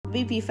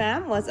VP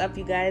fam, what's up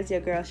you guys? Your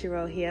girl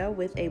Shiro here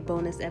with a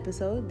bonus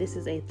episode. This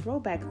is a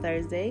throwback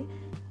Thursday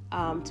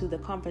to the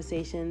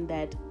conversation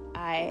that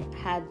I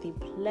had the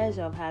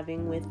pleasure of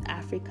having with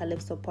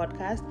Afri-Calypso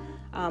podcast.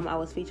 I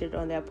was featured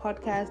on their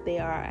podcast. They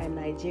are a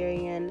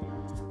Nigerian,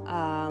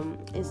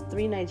 it's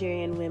 3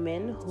 Nigerian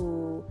women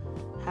who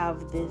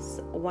have this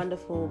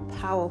wonderful,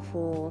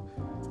 powerful,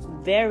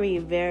 very,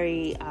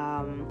 very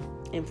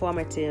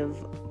informative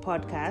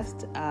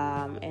podcast.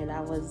 And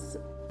I was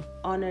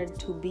honored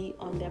to be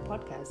on their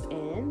podcast,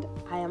 and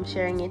I am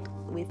sharing it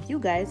with you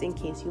guys in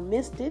case you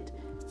missed it.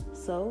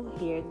 So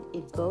here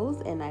it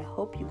goes, and I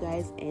hope you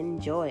guys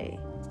enjoy.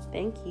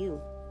 Thank you.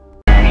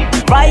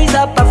 Rise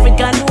up,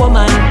 African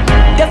woman.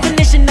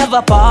 Definition of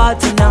a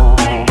partner.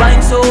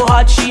 Grind so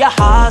hard, she a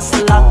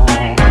hustler.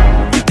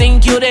 You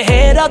think you're the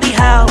head of the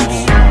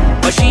house,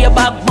 but she a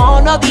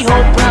backbone of the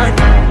whole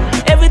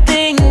plan.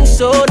 Everything's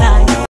so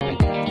nice.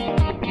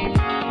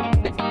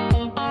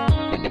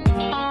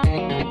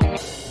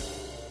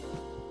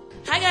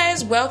 Hi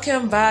guys,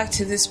 welcome back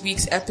to this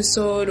week's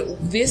episode.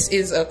 This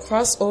is a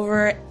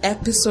crossover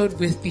episode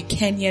with the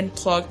Kenyan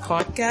Plug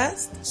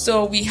podcast.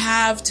 So we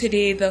have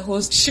today the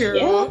host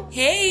Shiro. Yeah.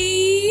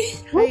 Hey!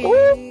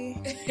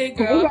 Hey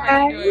girl,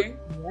 how are you doing?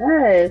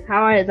 Yes.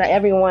 How is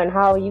everyone?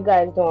 How are you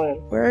guys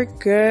doing? We're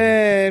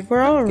good.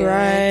 We're all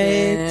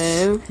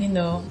right. You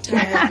know,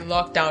 tired of the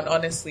lockdown,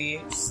 honestly.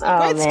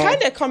 But it's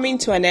kind of coming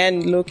to an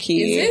end,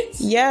 low-key. Is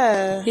it?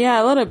 Yeah. Yeah,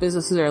 a lot of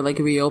businesses are like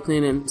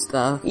reopening and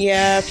stuff.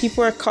 Yeah,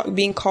 people are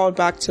being called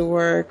back to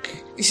work.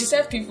 She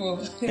said people.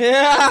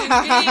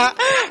 Yeah.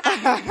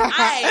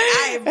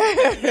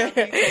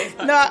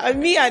 No,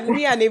 me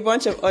and a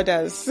bunch of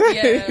others.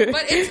 Yeah, but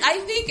I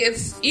think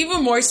it's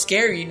even more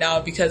scary now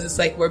because it's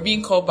like we're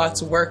being called back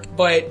to work,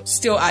 but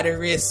still at a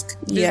risk.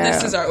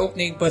 Businesses are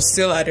opening, but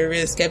still at a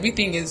risk.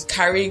 Everything is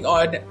carrying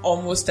on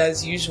almost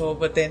as usual,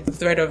 but then the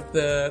threat of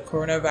the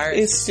coronavirus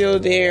is still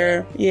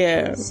there.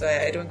 Yeah. So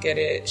I don't get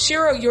it.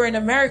 Shiro, you're in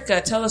America.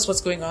 Tell us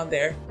what's going on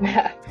there.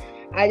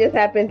 I just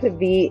happen to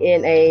be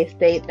in a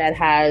state that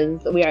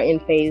we are in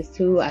phase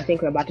 2. I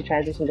think we're about to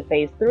transition to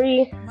phase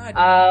 3,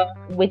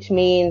 which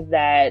means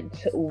that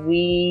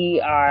we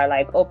are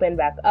like open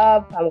back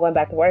up. I'm going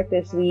back to work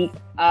this week.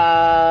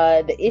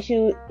 The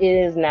issue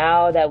is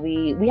now that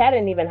we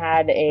hadn't even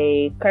had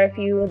a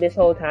curfew this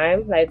whole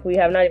time. Like, we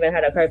have not even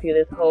had a curfew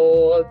this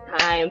whole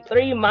time.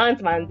 3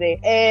 months,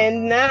 Manzi.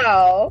 And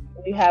now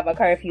we have a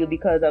curfew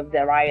because of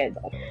the riots.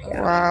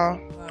 Yeah. Wow.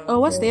 Oh,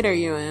 what state are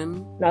you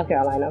in? North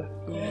Carolina.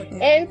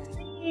 And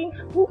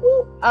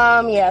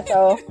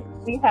so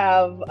we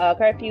have a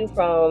curfew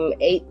from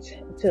 8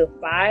 to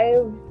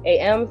 5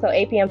 a.m. So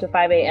 8 p.m. to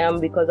 5 a.m.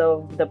 because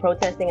of the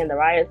protesting and the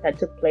riots that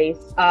took place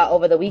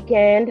over the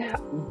weekend.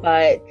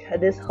 But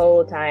this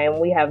whole time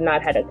we have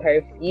not had a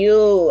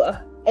curfew.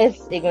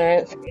 It's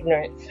ignorance.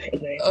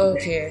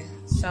 Okay.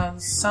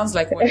 Sounds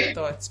like what I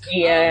thought.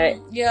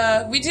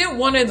 Yeah. We didn't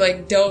want to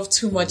like delve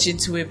too much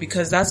into it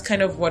because that's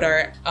kind of what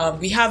our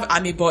we have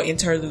Amiibo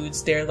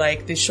interludes. They're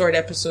like the short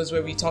episodes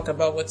where we talk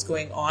about what's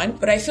going on.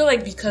 But I feel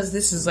like because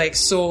this is like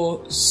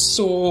so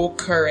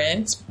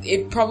current,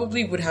 it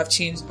probably would have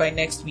changed by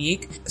next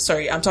week.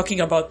 Sorry, I'm talking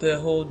about the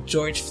whole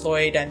George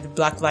Floyd and the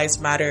Black Lives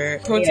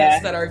Matter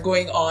protests that are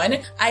going on.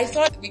 I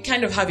thought we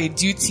kind of have a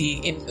duty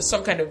in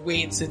some kind of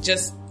way to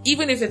just,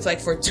 even if it's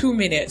like for 2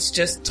 minutes,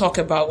 just talk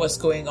about what's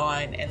going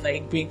on and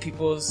like bring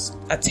people's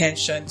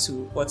attention to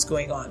what's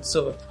going on.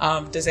 So,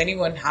 does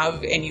anyone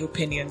have any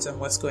opinions on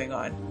what's going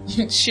on?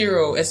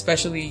 Shiro,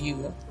 especially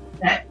you.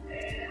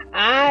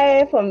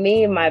 For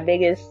me, my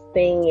biggest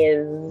thing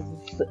is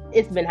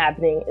it's been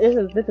happening.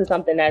 This is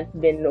something that's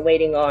been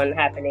waiting on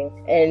happening,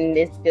 and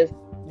it's just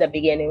the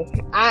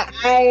beginning.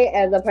 I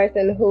as a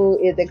person who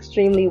is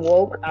extremely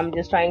woke, I'm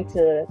just trying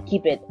to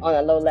keep it on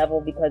a low level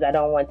because I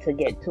don't want to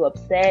get too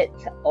upset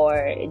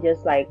or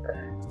just like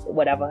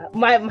whatever.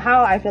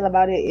 How I feel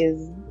about it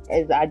is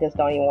I just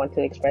don't even want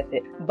to express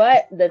it.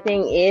 But the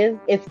thing is,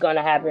 it's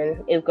gonna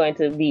happen. It's going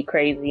to be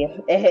crazy,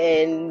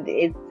 and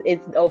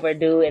it's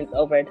overdue and it's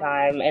over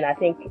time, and I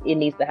think it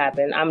needs to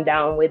happen. I'm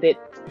down with it.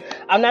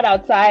 I'm not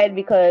outside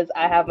because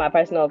I have my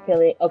personal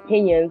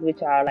opinions,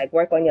 which are like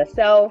work on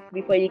yourself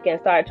before you can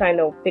start trying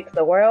to fix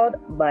the world.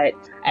 But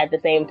at the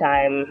same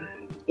time,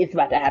 it's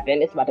about to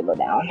happen. It's about to go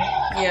down.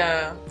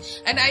 Yeah.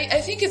 And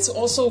I think it's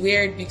also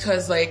weird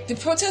because like the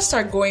protests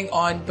are going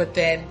on, but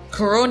then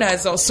Corona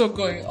is also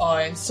going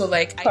on. So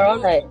like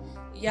Corona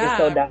is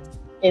so done.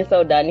 It's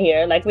so done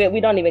here. Like we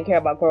don't even care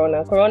about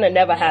Corona. Corona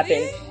never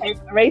happened.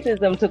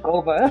 Racism took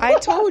over. I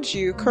told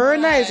you,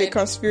 Corona is a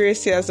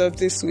conspiracy as of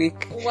this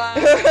week.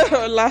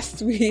 Wow.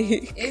 Last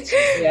week.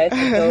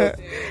 Interesting.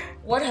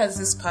 What has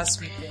this past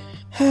week been?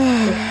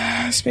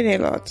 It's been a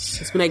lot.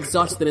 It's been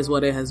exhausting is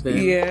what it has been.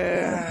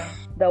 Yeah.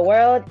 The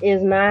world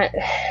is not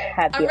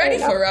happy. I'm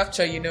ready right for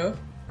rapture, you know.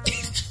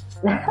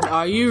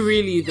 Are you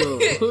really though?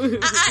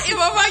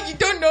 Mama, you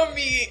don't know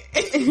me.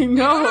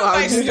 No,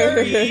 my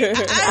story.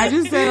 I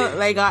just said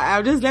like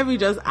I just let me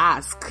just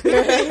ask.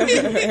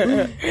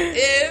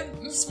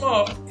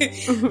 small.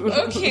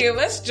 Okay,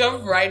 let's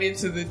jump right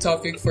into the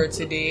topic for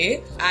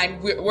today.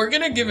 And we're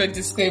going to give a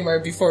disclaimer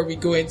before we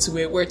go into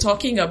it. We're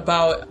talking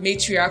about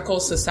matriarchal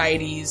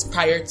societies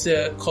prior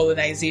to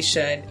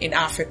colonization in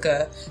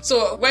Africa.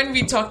 So when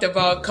we talked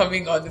about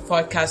coming on the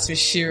podcast with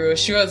Shiro,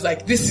 she was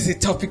like, this is a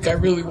topic I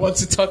really want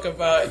to talk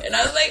about. And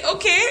I was like,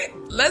 okay,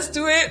 let's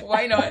do it.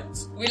 Why not?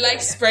 We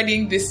like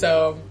spreading this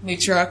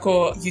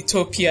matriarchal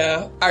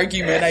utopia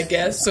argument, I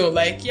guess. So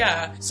like,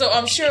 yeah. So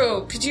I'm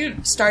sure, could you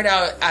start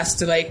out as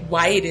to like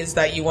why it is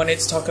that you wanted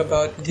to talk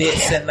about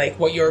this and like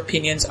what your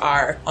opinions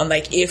are on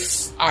like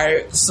if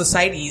our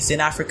societies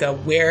in Africa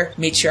were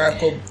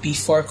matriarchal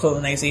before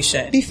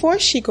colonization? Before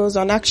she goes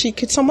on, actually,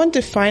 could someone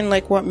define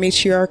like what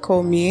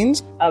matriarchal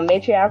means? A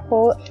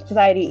matriarchal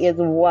society is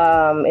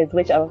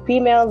which a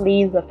female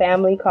leads a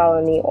family,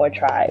 colony, or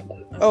tribe.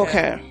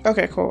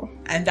 Okay, cool.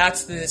 And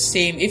that's the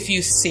same if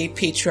you say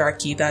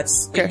patriarchy,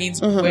 it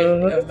means when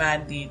a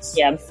man leads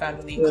a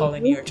family,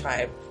 colony, or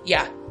tribe.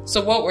 Yeah.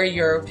 So what were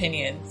your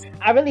opinions?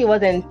 I really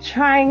wasn't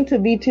trying to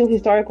be too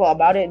historical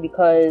about it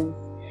because,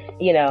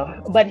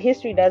 but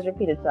history does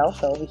repeat itself,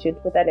 so we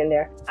should put that in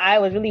there. I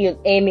was really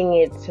aiming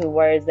it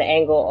towards the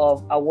angle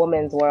of a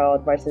woman's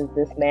world versus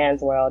this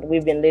man's world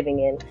we've been living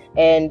in.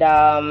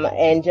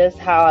 And just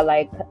how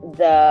like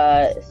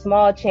the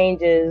small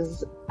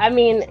changes, I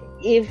mean,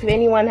 if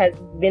anyone has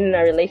been in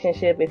a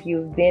relationship, if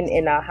you've been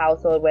in a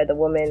household where the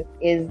woman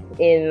is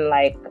in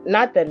like,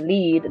 not the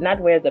lead, not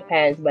wears the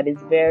pants, but is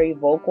very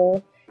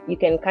vocal, you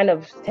can kind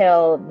of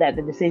tell that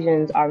the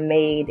decisions are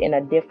made in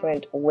a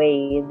different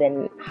way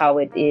than how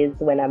it is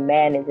when a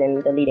man is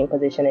in the leading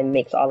position and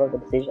makes all of the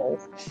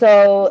decisions.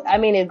 So, I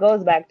mean, it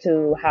goes back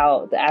to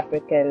how the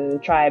African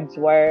tribes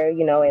were,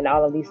 and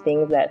all of these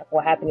things that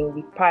were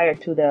happening prior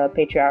to the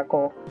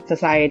patriarchal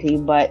society.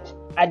 But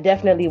I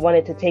definitely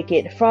wanted to take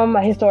it from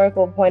a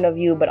historical point of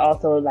view, but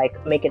also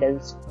like make it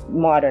as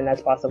modern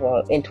as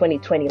possible in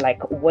 2020,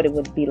 like what it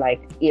would be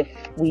like if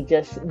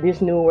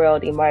this new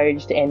world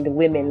emerged and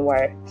women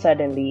were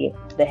suddenly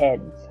the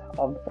heads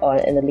of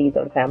and the leads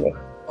of the family.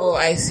 Oh,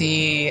 I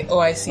see.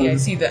 I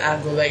see the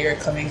angle that you're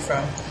coming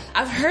from.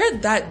 I've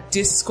heard that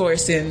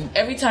discourse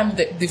every time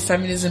the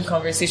feminism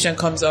conversation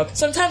comes up.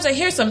 Sometimes I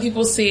hear some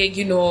people say,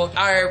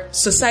 our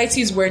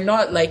societies were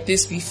not like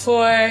this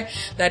before,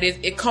 that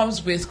it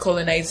comes with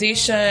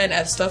colonization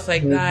and stuff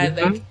like that.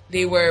 Like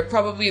they were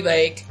probably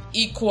like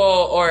equal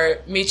or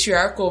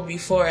matriarchal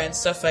before and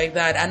stuff like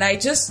that. And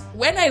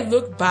when I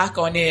look back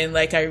on it and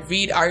like I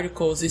read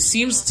articles, it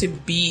seems to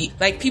be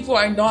like people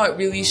are not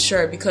really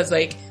sure because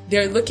like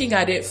they're looking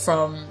at it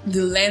from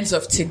the lens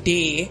of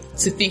today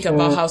to think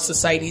about how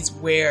societies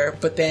were,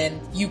 but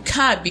then you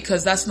can't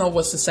because that's not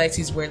what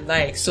societies were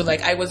like. So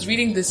like I was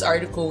reading this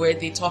article where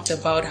they talked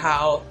about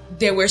how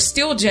there were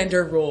still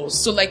gender roles.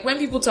 So like when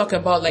people talk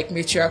about like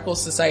matriarchal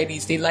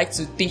societies, they like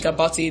to think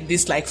about it in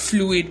this like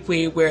fluid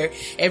way where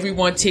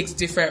everyone takes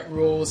different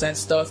roles and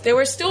stuff. There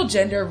were still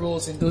gender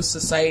roles in those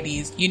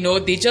societies.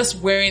 They just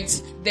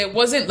weren't, there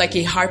wasn't like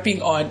a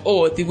harping on,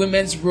 the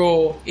women's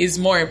role is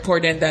more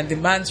important than the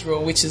man's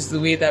role, which is the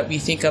way that we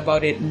think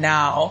about it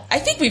now. I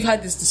think we've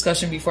had this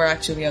discussion before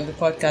actually on the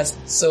podcast.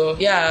 So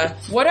yeah,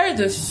 what are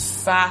the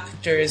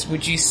factors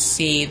would you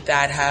say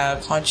that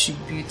have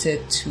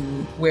contributed to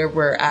where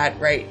we're at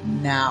right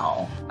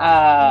now?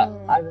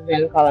 Other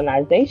than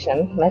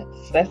colonization,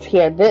 let's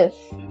hear this.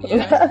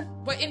 Yeah.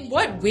 But in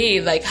what way?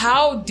 Like,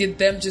 how did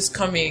them just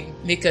coming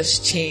make us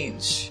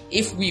change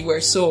if we were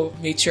so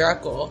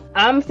matriarchal?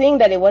 I'm seeing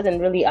that it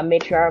wasn't really a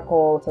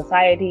matriarchal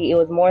society. It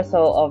was more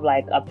so of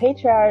like a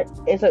patriarch.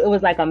 It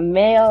was like a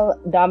male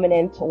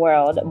dominant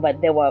world, but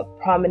there were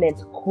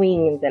prominent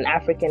queens and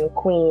African,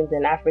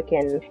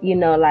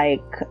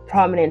 like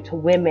prominent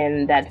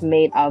women that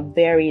made a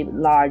very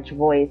large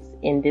voice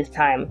in this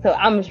time. So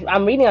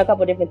I'm reading a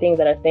couple different things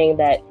that are saying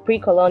that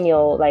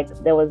pre-colonial, like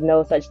there was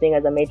no such thing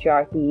as a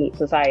matriarchy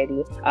society.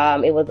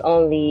 It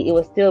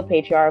was still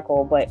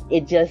patriarchal, but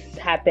it just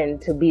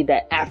happened to be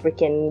that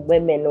African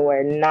women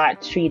were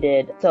not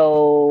treated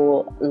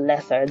so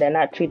lesser. They're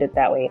not treated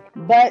that way.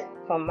 But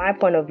from my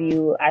point of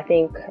view, I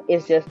think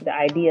it's just the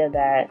idea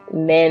that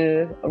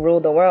men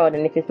rule the world,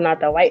 and if it's not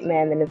the white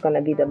man, then it's going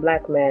to be the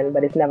black man,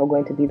 but it's never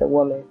going to be the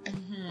woman.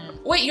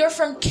 Wait, you're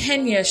from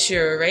Kenya,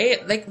 sure,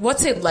 right? Like,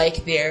 what's it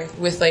like there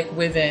with like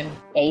women?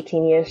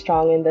 18 years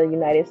strong in the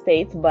United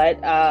States, but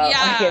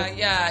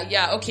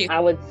okay. I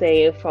would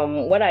say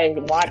from what I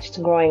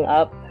watched growing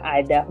up,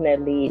 I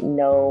definitely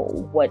know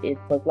what it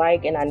was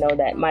like, and I know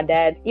that my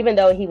dad, even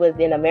though he was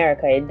in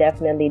America, it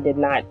definitely did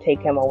not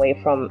take him away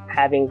from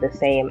having the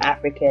same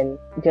African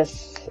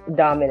just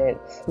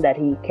dominance that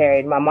he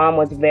carried. My mom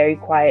was very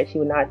quiet. She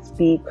would not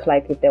speak.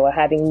 Like if they were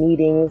having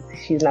meetings,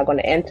 she's not going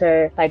to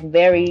enter. Like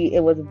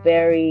it was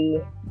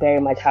very,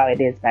 very much how it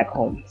is back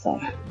home. So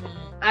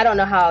I don't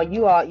know how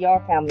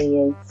your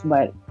family is,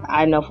 but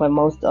I know for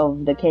most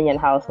of the Kenyan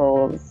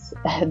households,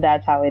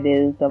 that's how it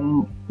is. The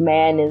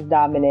man is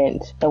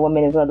dominant. The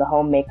woman is the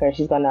homemaker.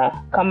 She's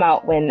gonna come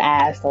out when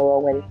asked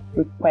or when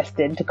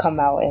requested to come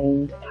out,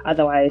 and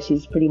otherwise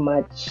she's pretty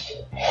much,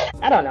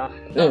 I don't know.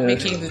 Not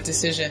making the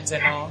decisions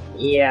and all.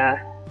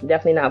 Yeah.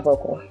 Definitely not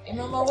vocal.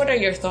 Mama, what are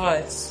your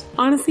thoughts?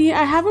 Honestly,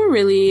 I haven't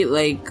really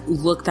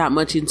looked that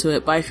much into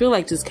it, but I feel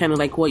like just kind of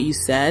like what you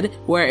said,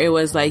 where it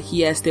was like,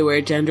 yes, there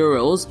were gender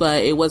roles,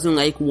 but it wasn't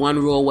like one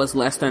role was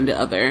less than the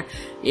other.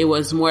 It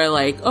was more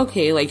like,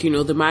 okay,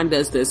 the man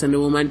does this and the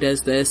woman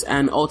does this,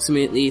 and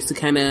ultimately it's to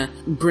kind of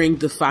bring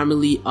the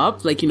family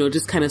up,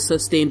 just kind of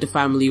sustain the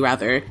family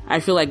rather.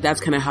 I feel like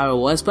that's kind of how it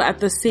was, but at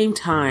the same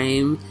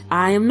time,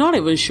 I am not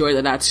even sure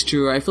that that's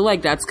true. I feel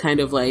like that's kind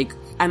of like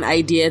an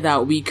idea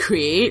that we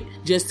create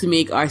just to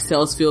make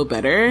ourselves feel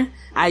better.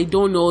 I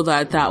don't know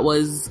that that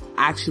was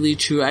actually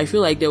true. I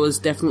feel like there was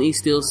definitely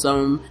still I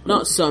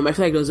feel like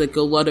there was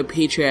a lot of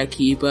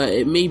patriarchy, but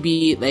it may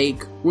be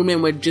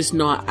women were just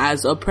not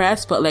as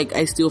oppressed, but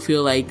I still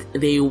feel like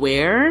they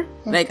were.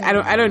 Okay.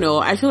 I don't know.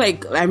 I feel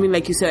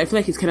like you said, I feel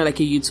like it's kind of like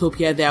a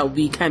utopia that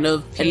we kind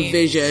of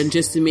envision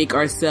just to make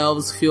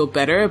ourselves feel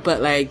better,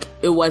 but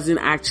it wasn't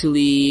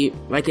actually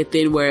a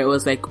thing where it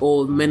was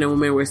men and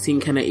women were seen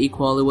kind of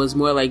equal. It was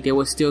more there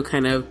was still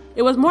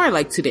it was more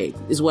like today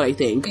is what I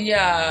think.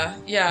 Yeah.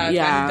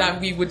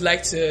 That we would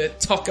like to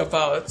talk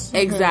about.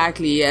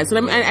 Exactly, yes.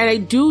 And I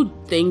do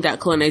think that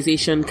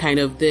colonization kind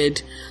of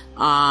did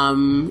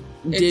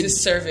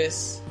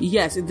disservice.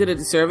 Yes, it did a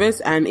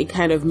disservice, and it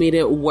kind of made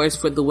it worse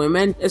for the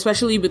women,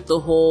 especially with the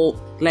whole,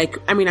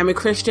 I'm a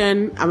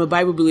Christian, I'm a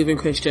Bible-believing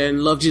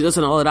Christian, love Jesus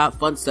and all of that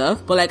fun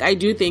stuff, but I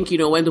do think,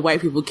 when the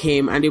white people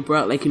came and they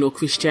brought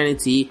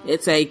Christianity,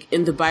 it's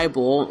in the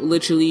Bible,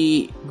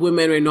 literally,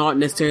 women were not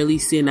necessarily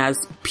seen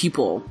as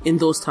people in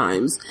those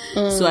times.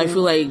 So I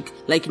feel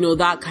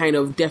that kind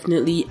of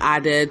definitely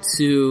added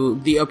to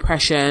the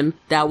oppression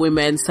that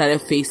women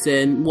started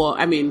facing. Well,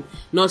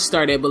 not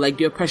started, but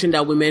the oppression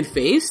that women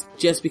faced,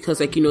 just because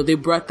they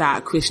brought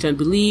that Christian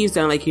beliefs,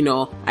 and I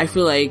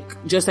feel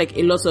just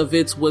a lot of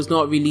it was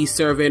not really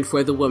serving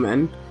for the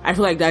women. I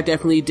feel like that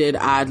definitely did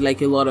add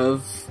a lot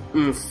of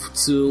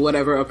to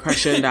whatever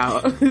oppression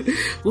that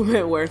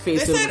women were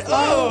facing. They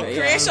said,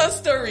 creation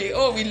story.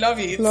 Oh, we love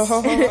it.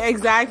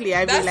 Exactly.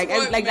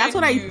 That's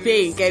what I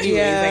think. Anyways,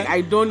 Yeah. I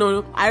don't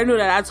know that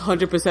that's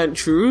 100%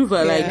 true,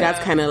 but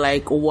that's kind of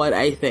what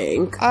I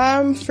think.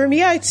 For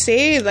me, I'd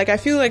say I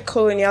feel like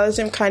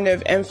colonialism kind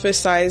of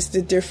emphasized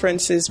the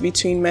differences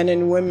between men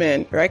and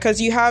women, right?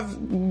 Because you have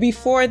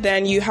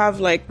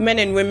men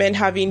and women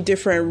having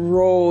different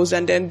roles,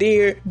 and then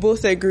they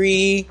both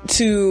agree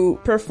to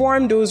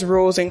perform those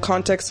roles in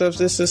context of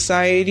the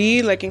society,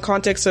 in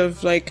context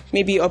of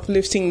maybe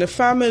uplifting the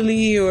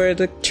family or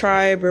the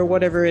tribe or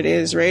whatever it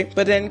is, right?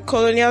 But then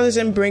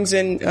colonialism brings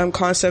in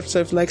concepts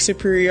of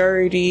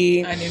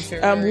superiority,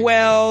 and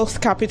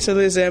wealth,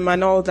 capitalism,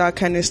 and all that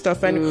kind of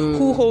stuff. And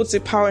who holds the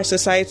power in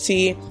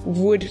society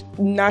would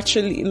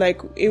naturally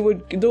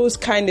those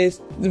kind of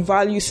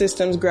value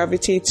systems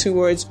gravitate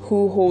towards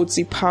who holds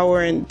the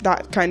power in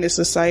that kind of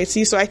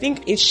society. So I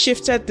think it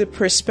shifted the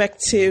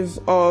perspective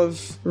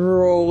of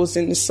roles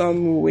in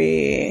some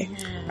way.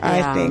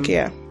 I think,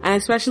 And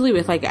especially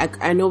with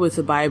I know with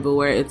the Bible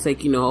where it's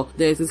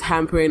there's this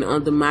hampering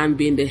on the man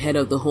being the head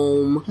of the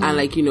home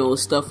and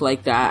stuff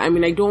like that.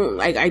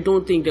 I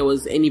don't think there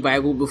was any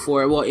Bible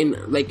before. Well, in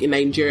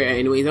Nigeria,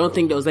 anyways, I don't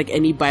think there was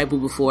any Bible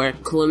before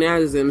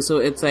colonialism. So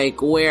it's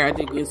where are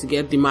they going to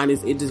get the man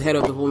is the head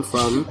of the home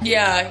from?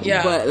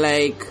 Yeah. But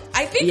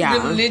I think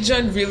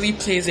religion really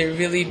plays a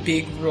really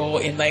big role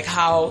in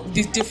how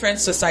these different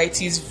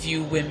societies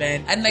view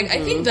women, and I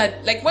think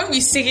that when we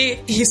say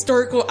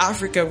historical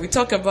Africa, we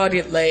talk about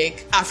it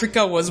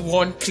Africa was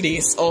one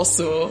place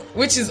also,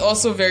 which is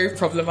also very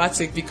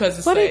problematic because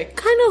it's it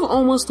kind of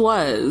almost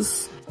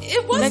was.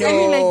 It wasn't.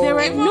 There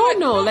were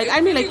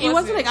it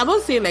wasn't I'm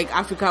not saying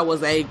Africa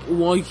was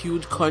one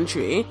huge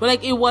country,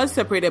 but it was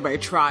separated by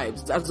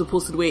tribes as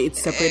opposed to the way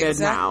it's separated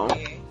now.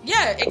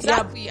 Yeah,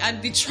 exactly. Yeah.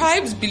 And the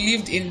tribes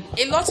believed in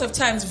a lot of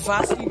times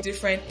vastly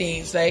different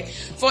things.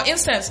 For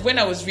instance, when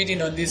I was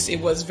reading on this,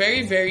 it was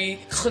very, very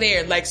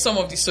clear, some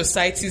of the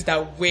societies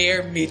that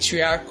were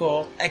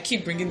matriarchal. I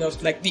keep bringing up,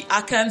 the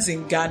Akans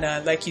in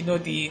Ghana,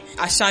 the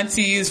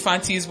Ashantis,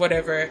 Fantis,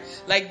 whatever.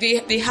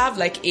 They have,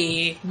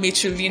 a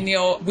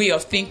matrilineal way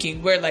of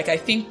thinking where, I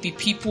think the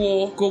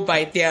people go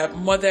by their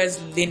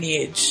mother's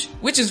lineage,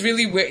 which is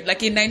really weird.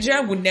 A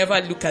Nigerian would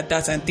never look at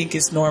that and think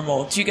it's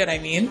normal. Do you get what I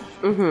mean?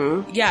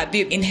 Mm-hmm. Yeah,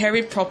 they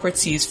inherit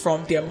properties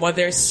from their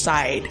mother's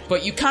side,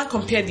 but you can't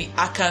compare the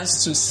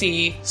Akans to,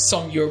 say,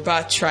 some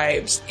Yoruba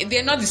tribes.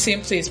 They're not the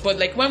same place, but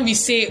when we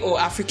say,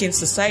 African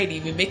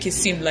society, we make it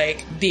seem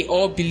like they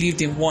all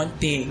believed in one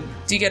thing.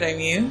 Do you get what I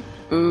mean?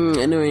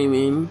 I know what you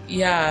mean.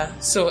 Yeah,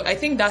 so I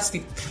think that's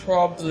the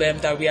problem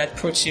that we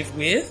approach it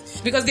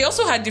with, because they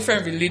also had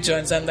different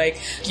religions, and like,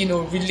 you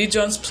know,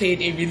 religions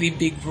played a really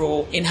big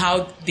role in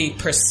how they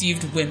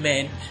perceived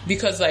women.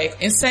 Because like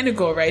in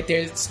Senegal, right,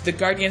 there's the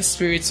guardian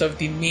spirits of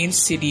the main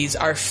cities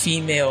are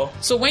female.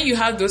 So when you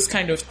have those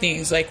kind of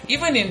things, like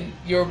even in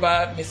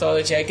Yoruba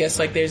mythology, I guess,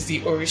 like there's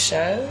the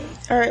Orishas.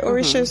 All right,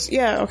 Orishas,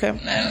 yeah, okay.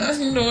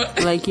 You know,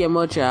 Like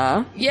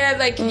Yemoja. yeah,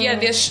 like yeah,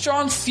 there's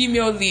strong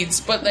female leads,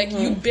 but like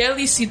you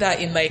barely see that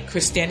in like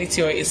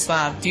Christianity or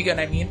Islam. Do you get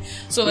what I mean?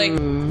 So like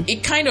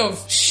it kind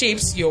of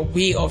shapes your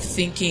way of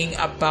thinking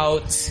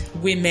about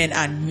women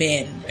and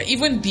men.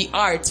 Even the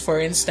arts, for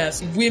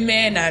instance,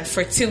 women and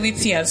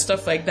fertility and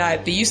stuff like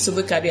that, they used to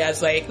look at it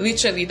as like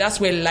literally that's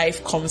where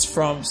life comes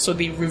from. So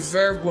they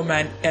revere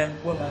women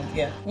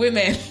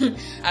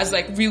as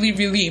like really,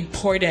 really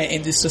important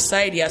in the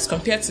society, as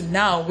compared to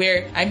now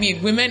where, I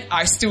mean, women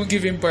are still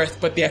giving birth,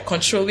 but they are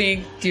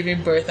controlling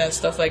giving birth and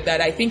stuff like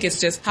that. I think it's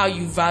just how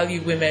you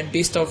value women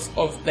based off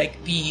of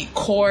like the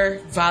core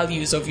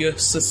values of your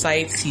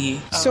society.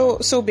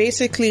 So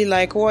basically,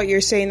 like what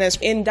you're saying is,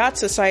 in that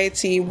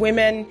society,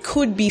 women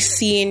could be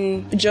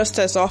seen just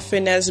as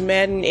often as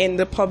men in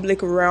the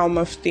public realm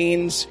of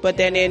things, but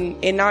then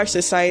in our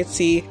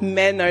society,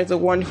 men are the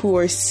one who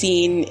are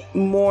seen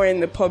more in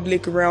the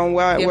public realm,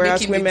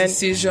 whereas women, the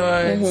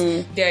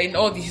decisions, they're in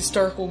all the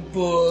historical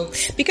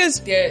books, because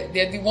they're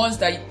the ones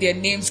that their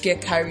names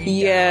get carried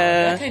down,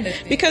 that kind of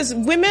thing. Because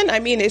women, I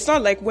mean, it's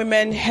not like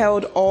women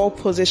held all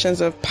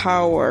positions of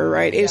power,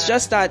 right? It's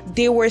just that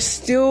they were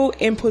still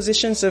in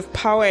positions of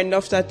power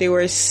enough that they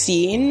were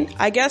seen.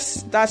 I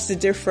guess that's the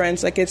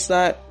difference. Like, it's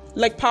that,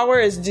 like, power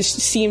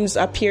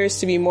appears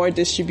to be more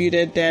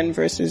distributed then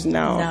versus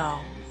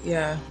now.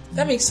 Yeah,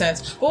 that makes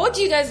sense. But what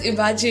do you guys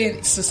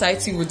imagine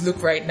society would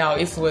look right now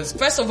if it was,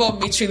 first of all,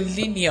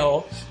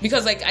 matrilineal?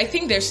 Because like, I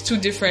think there's two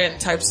different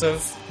types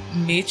of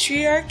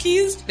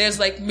matriarchies. There's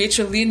like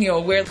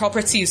matrilineal, where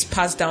property is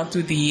passed down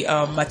through the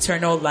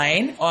maternal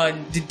line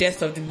on the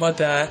death of the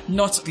mother,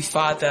 not the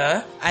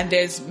father. And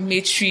there's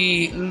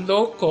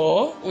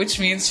matrilocal, which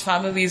means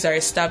families are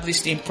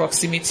established in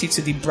proximity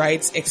to the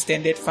bride's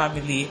extended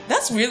family.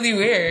 That's really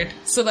weird.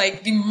 So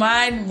like the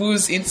man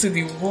moves into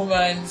the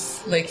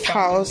woman's like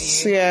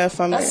house, family.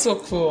 Family. That's so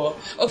cool.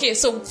 Okay,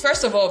 so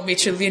first of all,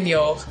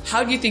 matrilineal,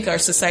 how do you think our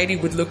society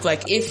would look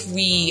like if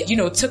we, you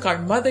know, took our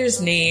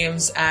mother's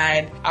names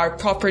and our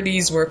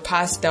properties were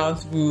passed down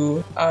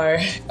through our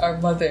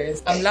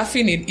mothers? I'm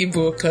laughing in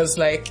Igbo because,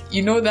 like,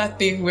 you know that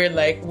thing where,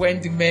 like,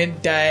 when the men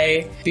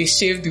die, they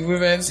shave the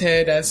woman's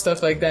head and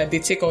stuff like that. They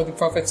take all the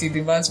property,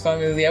 the man's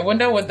family. I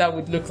wonder what that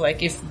would look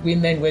like if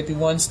women were the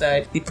ones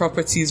that the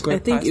properties were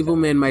passed down. I think Igbo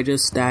men might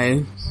just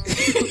die.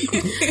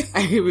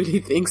 I really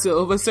think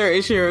so. But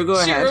sorry, Shiro, go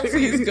ahead.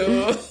 Please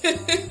go.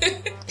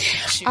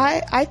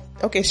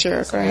 Okay,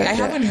 sure, go ahead. I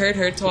haven't heard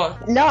her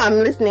talk. No, I'm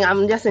listening.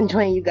 I'm just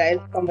enjoying you guys'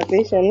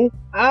 conversation.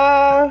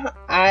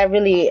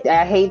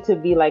 I hate to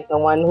be like the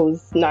one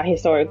who's not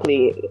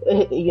historically,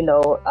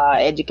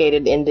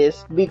 educated in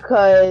this,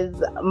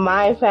 because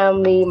my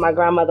family, my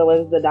grandmother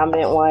was the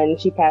dominant one.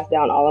 She passed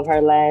down all of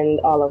her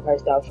land, all of her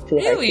stuff to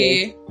her kids.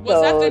 Really?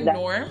 Was that the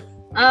norm?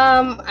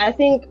 I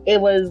think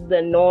it was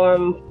the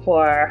norm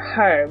for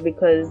her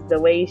because the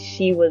way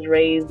she was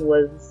raised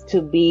was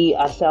to be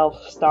a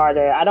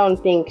self-starter. I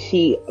don't think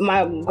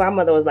my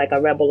grandmother was like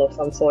a rebel of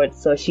some sort,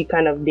 so she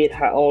kind of did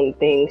her own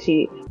thing.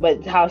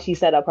 But how she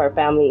set up her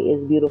family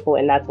is beautiful,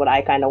 and that's what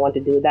I kind of want to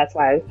do. That's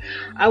why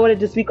I wanted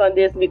to speak on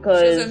this,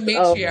 because she's a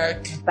matriarch.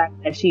 Of the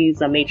fact that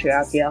she's a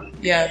matriarch,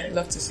 Yeah,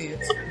 love to see it.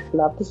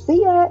 Love to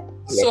see it.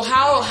 So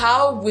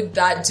how would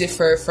that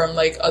differ from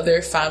like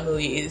other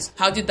families?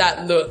 How did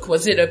that look?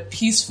 Was it a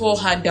peaceful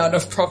hand down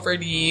of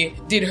property?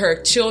 Did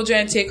her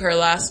children take her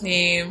last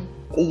name?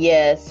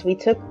 Yes, we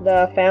took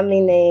the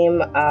family name.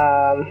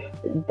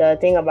 The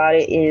thing about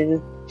it is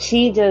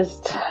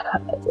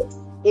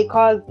it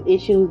caused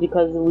issues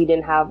because we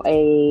didn't have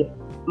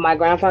my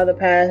grandfather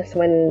passed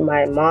when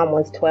my mom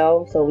was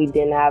 12, so we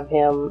didn't have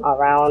him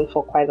around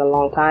for quite a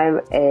long time.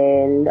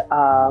 And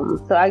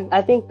so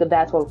I think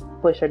that's what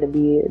pushed her to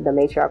be the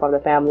matriarch of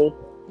the family.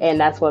 And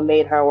that's what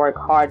made her work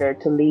harder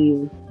to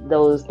leave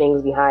those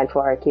things behind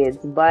for her kids.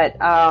 But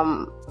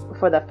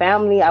for the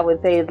family, I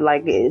would say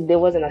there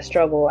wasn't a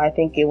struggle. I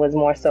think it was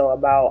more so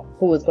about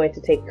who was going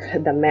to take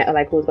the man,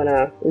 like who's going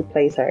to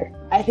replace her.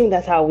 I think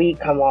that's how we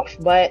come off.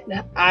 But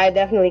I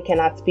definitely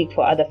cannot speak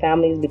for other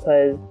families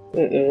because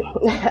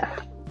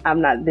I'm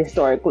not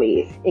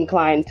historically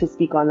inclined to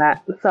speak on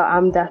that.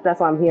 So that's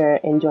why I'm here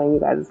enjoying you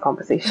guys'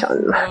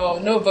 conversation. Oh,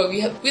 no, but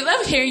we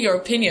love hearing your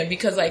opinion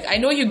because, like, I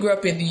know you grew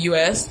up in the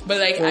US, but,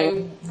 like,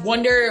 I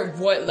wonder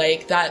what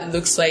like that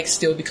looks like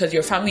still, because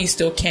your family is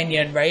still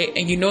Kenyan, right?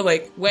 And you know,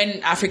 like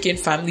when African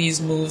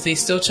families move, they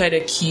still try to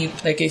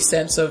keep like a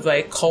sense of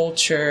like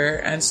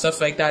culture and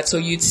stuff like that. So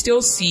you'd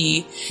still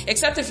see,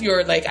 except if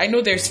you're like, I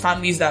know there's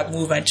families that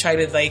move and try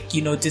to like,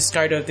 you know,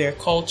 discard of their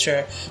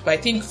culture, but I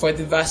think for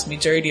the vast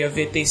majority of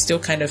it, they still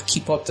kind of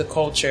keep up the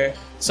culture.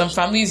 Some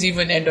families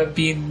even end up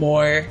being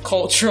more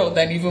cultural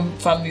than even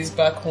families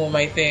back home,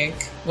 I think,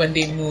 when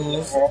they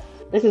move.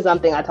 This is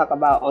something I talk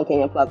about on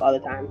Kenyan Plug all the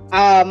time.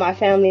 My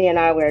family and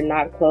I were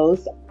not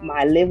close.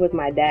 I live with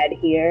my dad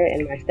here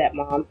and my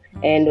stepmom,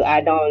 and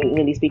I don't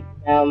really speak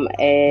to them.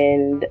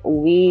 And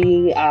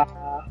we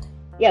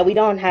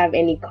don't have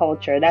any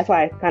culture. That's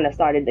why I kind of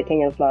started the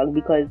Kenyan Plug,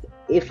 because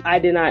if I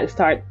did not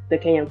start the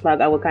Kenyan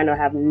Plug, I would kind of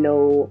have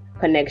no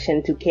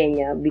connection to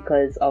Kenya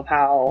because of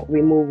how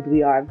removed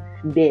we are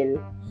been,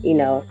 you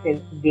know,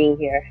 since being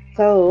here.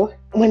 So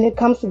when it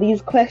comes to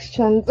these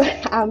questions,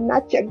 I'm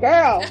not your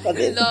girl for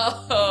this.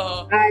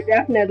 No. I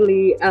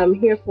definitely am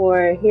here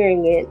for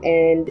hearing it.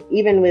 And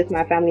even with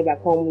my family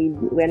back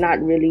home, we're not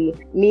really,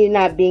 me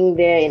not being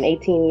there in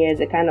 18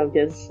 years, it kind of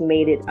just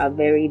made it a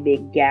very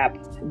big gap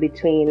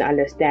between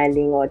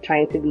understanding or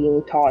trying to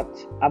being taught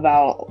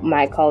about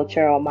my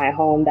culture or my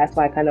home. That's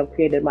why I kind of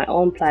created my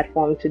own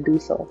platform to do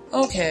so.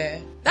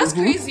 Okay. That's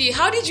crazy.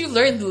 How did you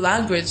learn the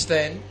language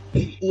then?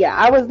 Yeah,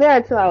 I was there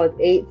until I was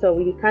 8, so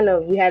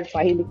we had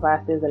Swahili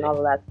classes and all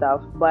of that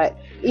stuff. But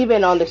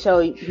even on the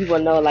show, people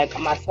know like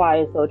my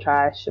Swahili is so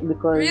trash,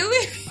 because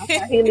Really? my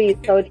Swahili is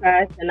so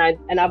trash, and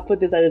I put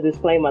this as a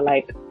disclaimer,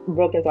 like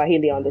broken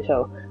Swahili on the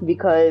show,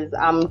 because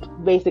I'm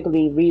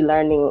basically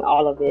relearning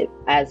all of it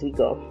as we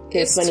go.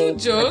 It's two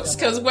jokes,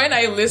 because when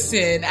I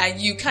listen and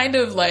you kind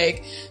of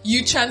like,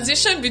 you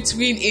transition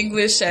between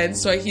English and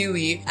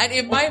Swahili, and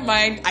in my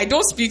mind, I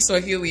don't speak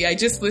Swahili, I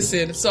just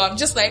listen. So I'm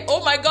just like,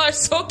 oh my gosh,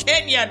 so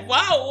Kenyan,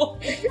 wow.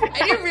 I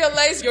didn't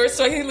realize your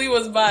Swahili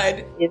was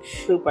bad. It's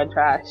super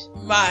trash.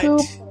 Mad.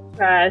 Super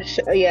trash.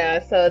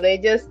 Yeah, so they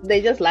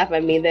just laugh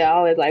at me. They're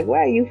always like,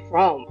 where are you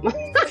from? But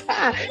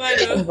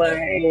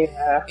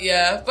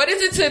yeah, but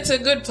it's a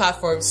good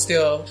platform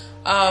still.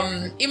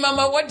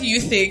 Imama, what do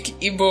you think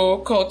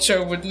Igbo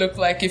culture would look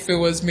like if it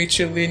was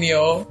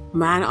matrilineal?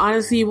 Man,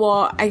 honestly,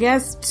 well, I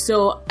guess,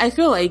 so I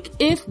feel like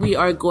if we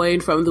are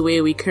going from the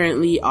way we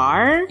currently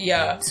are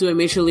to a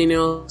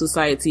matrilineal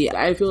society,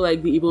 I feel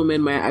like the Igbo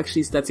men might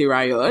actually start a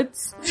riot.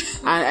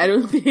 And I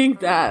don't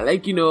think that,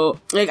 like, you know,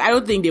 like, I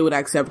don't think they would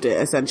accept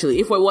it, essentially.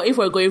 If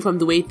we're going from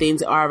the way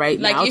things are right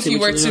like now if to you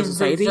were to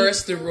society,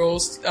 reverse the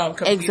roles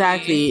completely.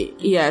 Exactly.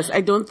 Yes, I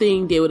don't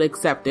think they would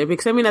accept it,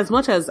 because I mean, as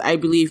much as I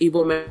believe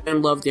Igbo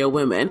men love their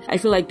women, I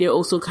feel like they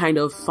also kind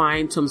of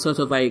find some sort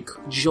of like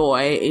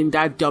joy in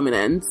that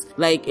dominance.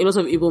 Like, a lot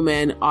of Igbo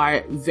men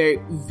are very,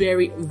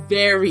 very,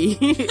 very,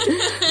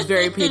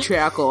 very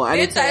patriarchal, and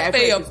it's like,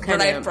 pay your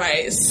kind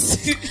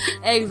price.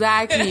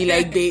 Exactly.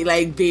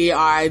 they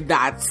are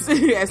that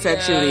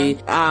essentially.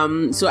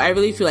 Yeah. So I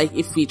really feel like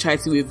if we try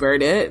to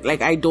revert it,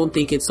 like, I don't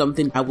think it's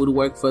something that would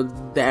work for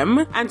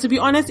them. And to be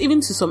honest,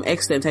 even to some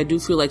extent, I do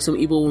feel like some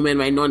Igbo women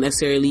might not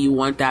necessarily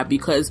want that,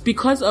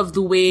 because of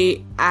the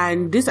way,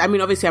 and this, I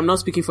mean, obviously I'm not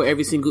speaking for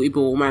every single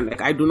Igbo woman,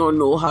 like, I do not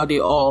know how they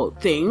all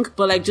think,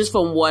 but like, just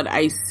from what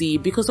I see,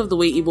 because of the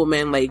way Igbo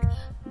men like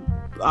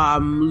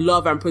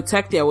love and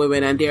protect their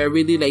women, and they're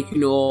really like, you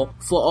know,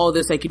 for all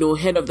this, like, you know,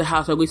 head of the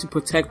house are going to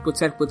protect.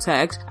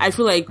 I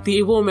feel like the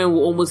Igbo men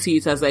will almost see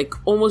it as like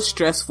almost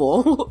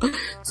stressful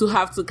to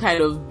have to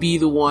kind of be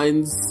the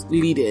ones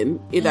leading,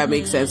 if that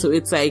makes sense. So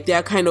it's like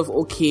they're kind of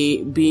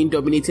okay being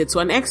dominated to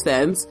an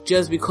extent,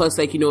 just because,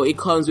 like, you know, it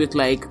comes with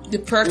like the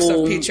perks of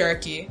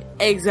patriarchy.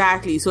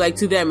 Exactly. So like,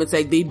 to them, it's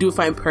like they do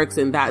find perks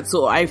in that.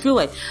 So I feel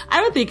like,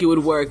 I don't think it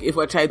would work if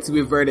I tried to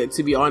revert it,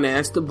 to be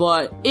honest.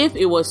 But if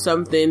it was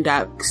something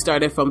that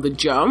started from the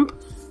jump,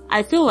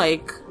 I feel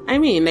like, I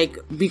mean, like,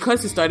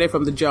 because it started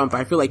from the jump,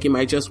 I feel like it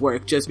might just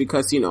work, just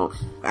because, you know,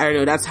 I don't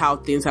know, that's how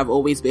things have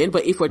always been.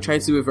 But if we're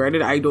trying to revert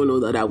it, I don't know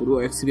that would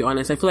work, to be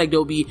honest. I feel like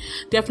there'll be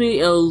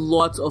definitely a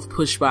lot of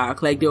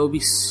pushback. Like, there will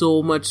be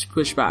so much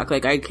pushback.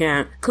 Like, I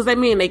can't, cause I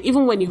mean, like,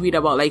 even when you read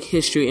about like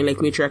history in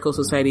like matriarchal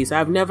societies,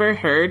 I've never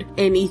heard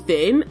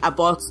anything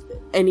about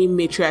any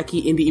matriarchy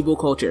in the Igbo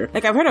culture.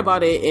 Like, I've heard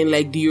about it in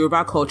like the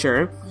Yoruba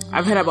culture.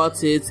 I've heard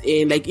about it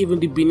in like even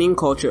the Benin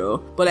culture,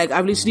 but like,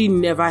 I've literally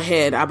never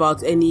heard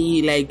about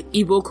any like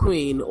Igbo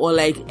queen or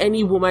like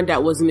any woman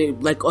that was in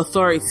like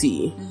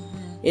authority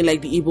in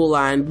like the Igbo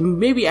land.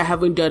 Maybe I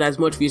haven't done as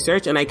much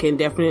research, and I can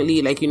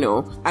definitely, like, you know,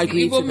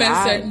 agree the Igbo to men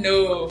that. said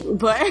no.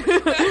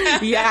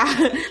 But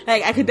yeah,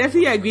 like, I could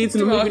definitely agree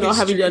to maybe not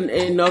having done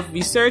enough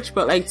research,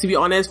 but like, to be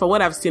honest, from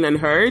what I've seen and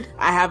heard,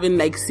 I haven't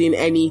like seen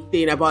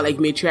anything about like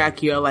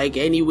matriarchy or like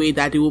any way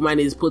that the woman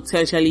is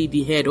potentially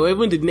the head or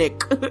even the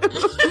neck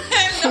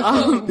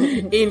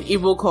in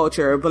Igbo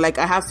culture. But like,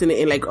 I have seen it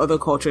in like other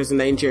cultures in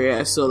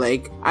Nigeria, so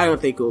like, I don't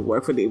think it would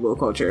work for the Igbo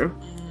culture.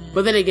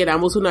 But then again,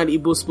 I'm also not an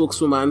Igbo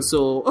spokeswoman,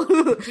 so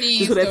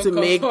Please just wanted to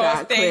make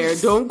that clear.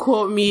 Don't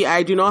quote me.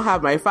 I do not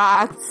have my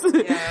facts.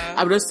 Yeah.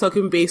 I'm just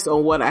talking based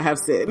on what I have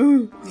said.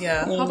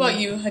 Yeah. How about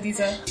you,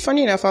 Hadiza?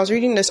 Funny enough, I was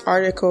reading this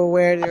article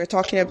where they were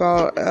talking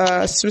about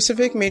a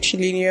specific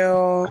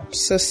matrilineal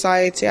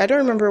society. I don't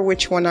remember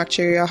which one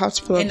actually. I'll have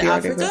to pull up the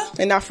article.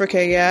 In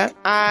Africa, yeah.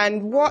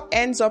 And what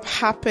ends up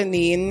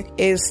happening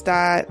is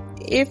that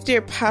if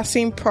they're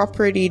passing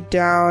property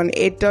down,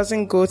 it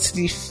doesn't go to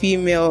the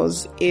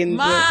females in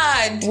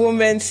the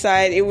woman's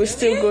side. It will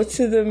still go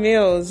to the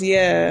males.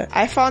 Yeah.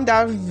 I found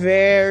that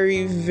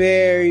very,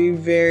 very,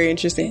 very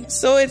interesting.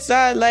 So it's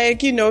that,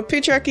 like, you know,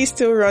 patriarchy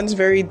still runs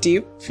very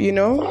deep, you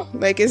know?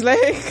 Like, it's like...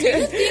 Do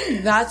you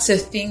think that's a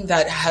thing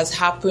that has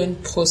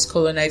happened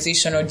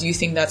post-colonization, or do you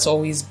think that's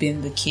always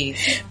been the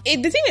case?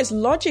 The thing is,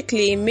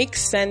 logically, it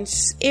makes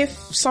sense if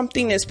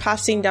something is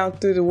passing down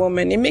through the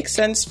woman. It makes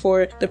sense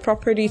for the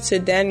property to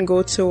then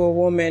go to a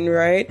woman,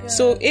 right? Yeah.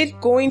 So it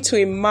going to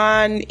a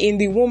man in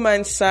the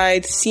woman's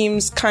side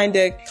seems kind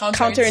of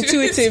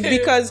counterintuitive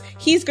because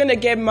he's going to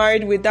get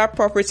married with that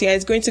property and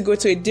it's going to go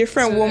to a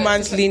different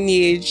woman's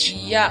lineage.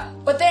 Yeah.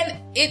 But then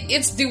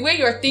it's the way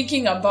you're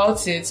thinking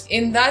about it.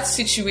 In that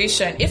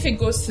situation, if it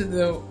goes to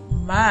the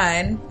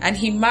man and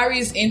he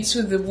marries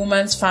into the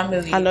woman's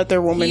family,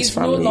 another woman's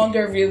family, he's no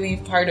longer really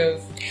part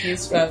of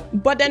his family.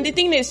 But then the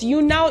thing is,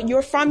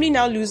 your family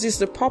now loses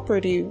the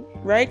property,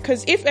 right?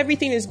 Because if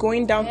everything is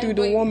going down through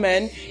the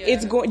woman,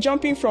 it's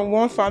jumping from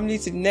one family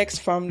to the next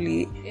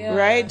family,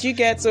 right? Do you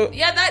get? So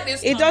that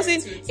is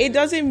it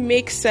doesn't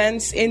make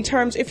sense in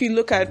terms, if you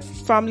look at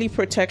family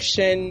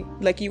protection,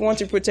 like you want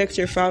to protect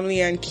your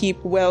family and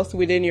keep wealth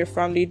within your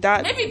family.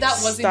 Maybe that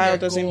wasn't style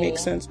doesn't make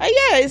sense.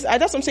 That's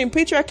what I'm saying.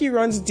 Patriarchy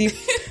runs deep.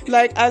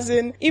 Like, as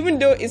in, even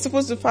though it's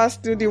supposed to pass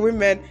through the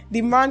women,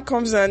 the man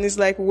comes and is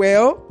like,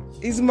 well,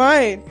 it's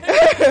mine.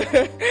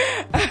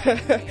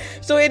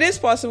 So it is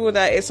possible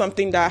that it's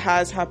something that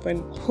has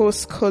happened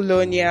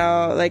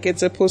post-colonial, like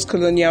it's a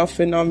post-colonial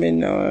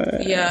phenomenon.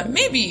 Yeah,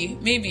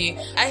 maybe.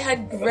 I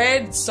had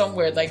read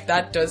somewhere like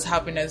that does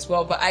happen as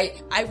well, but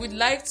I would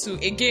like to,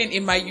 again,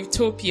 in my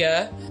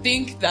utopia,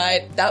 think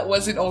that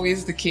wasn't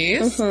always the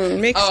case.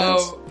 Makes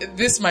sense.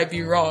 This might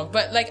be wrong,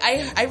 but like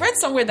I read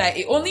somewhere that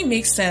it only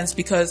makes sense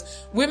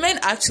because women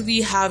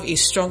actually have a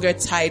stronger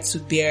tie to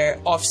their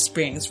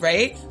offsprings,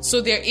 right?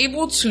 So they're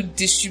able to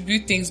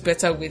distribute things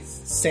better with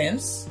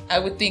sense, I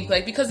would think,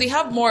 like, because they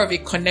have more of a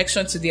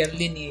connection to their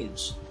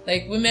lineage.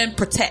 Like, women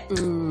protect,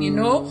 you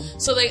know?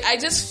 So, like, I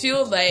just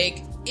feel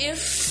like if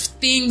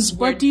things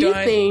were do you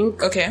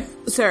think... Okay.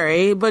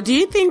 Sorry, but do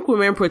you think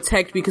women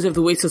protect because of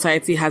the way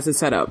society has it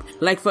set up?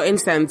 Like, for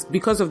instance,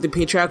 because of the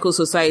patriarchal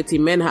society,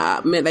 men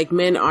are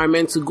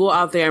meant to go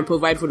out there and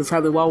provide for the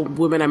family while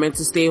women are meant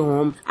to stay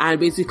home and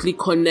basically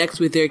connect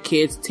with their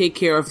kids, take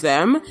care of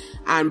them,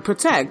 and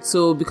protect.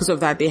 So because of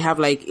that, they have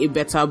like a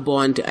better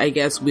bond, I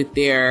guess, with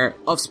their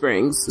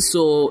offsprings.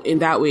 So in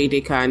that way,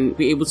 they can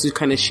be able to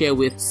kind of share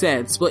with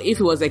sets. But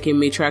if it was like a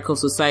matriarchal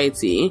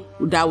society,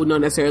 that would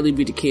not necessarily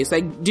be the case.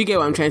 Like, do you get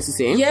what I'm trying to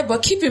say? Yeah,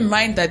 but keep in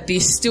mind that they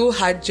still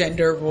had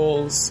gender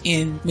roles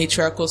in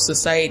matriarchal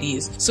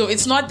societies. So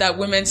it's not that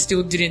women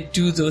still didn't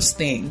do those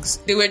things.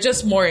 They were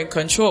just more in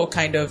control,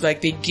 kind of, like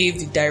they gave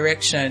the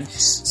direction.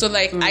 So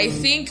like, I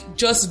think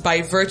just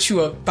by virtue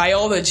of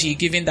biology,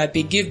 given that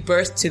they give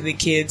birth to the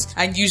kids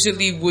and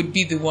usually would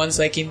be the ones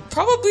like in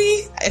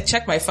probably, I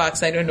check my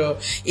facts, I don't know,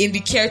 in the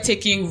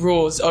caretaking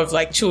roles of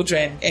like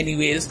children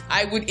anyways,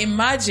 I would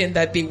imagine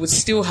that they would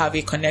still have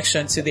a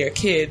connection to their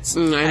kids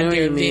and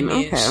their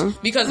lineage. Okay.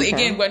 Because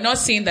again, we're not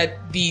saying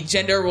that the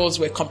gender roles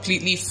were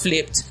completely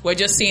flipped. We're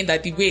just saying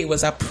that the way it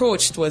was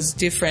approached was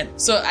different.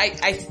 So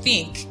I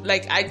think,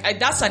 like, I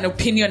that's an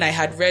opinion I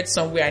had read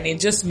somewhere and it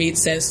just made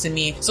sense to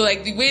me. So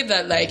like the way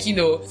that, like, you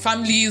know,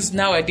 families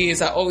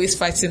nowadays are always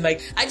fighting,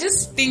 like, I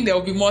just think there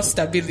will be more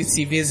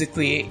stability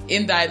basically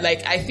in that,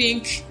 like, I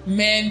think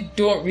men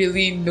don't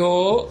really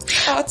know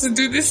how to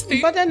do this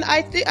thing. But then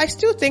I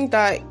still think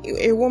that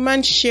a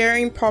woman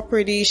sharing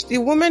property, the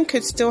woman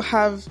could still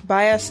have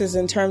biases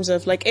in terms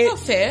of like it. Not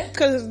fair.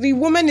 Because the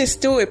woman is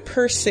still a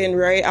person,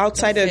 right?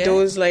 Outside of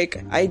those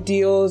like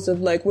ideals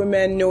of like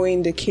women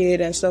knowing the kid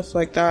and stuff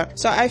like that.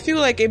 So I feel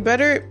like a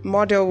better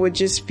model would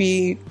just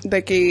be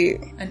like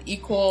an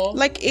equal,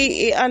 like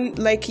an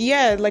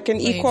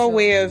equal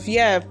way of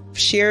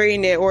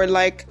sharing it, or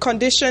like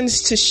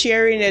conditions to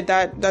sharing it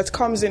that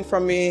comes in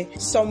from a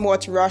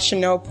somewhat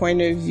rational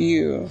point of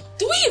view.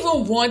 Do we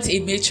even want a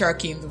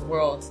matriarchy in the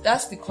world?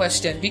 That's the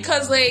question.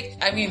 Because, like,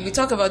 I mean, we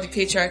talk about the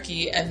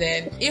patriarchy, and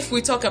then if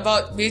we talk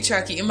about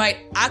matriarchy, it might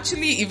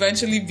actually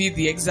eventually be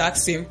the exact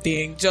same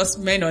thing, just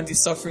men on the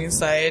suffering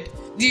side.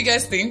 Do you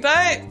guys think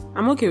that?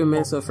 I'm okay with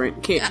men suffering.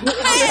 Okay. I'm not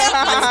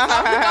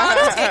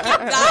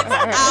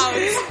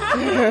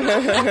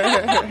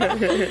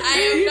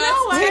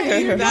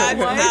taking that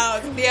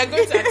out. They are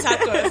going to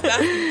attack us. That's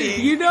the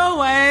thing. You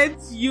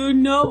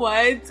know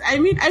what? I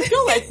mean, I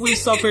feel like we've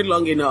suffered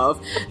long enough.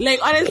 Like,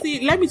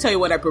 honestly, let me tell you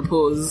what I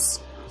propose.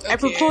 Okay. I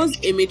propose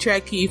a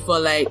matriarchy for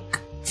like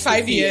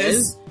 5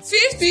 years.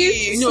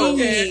 50. No.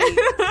 Okay.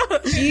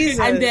 Jesus.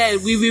 And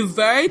then we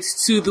revert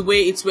to the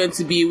way it's meant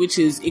to be, which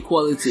is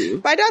equality.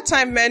 By that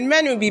time, men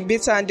will be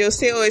bitter and they'll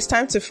say, "Oh, it's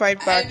time to fight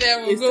back." And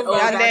then we'll go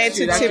back. And then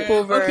to tip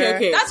over.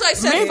 Okay. That's why I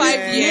said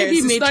 5 years. Maybe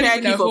It's not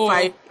even matriarchy a for whole-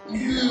 5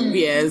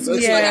 years.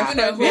 Okay,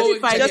 Yeah. maybe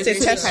 5 Just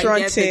years a test so they run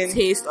can get thing. a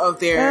taste of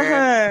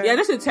their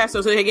just a test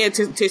so they can get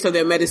a taste of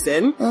their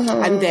medicine,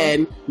 and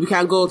then we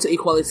can go to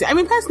equality. I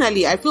mean,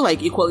 personally, I feel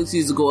like equality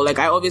is the goal. Like,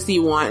 I obviously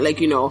want, like,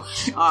 You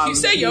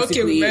say you're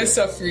okay with basically- men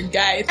suffering,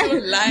 guy.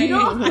 Don't lie.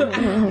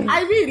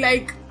 I mean,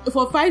 like,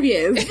 for 5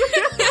 years.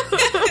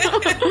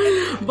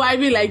 But I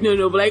mean, like,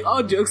 no, but like,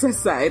 all jokes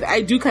aside,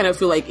 I do kind of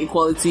feel like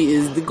equality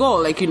is the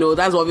goal. Like,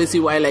 that's obviously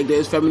why, like,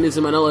 there's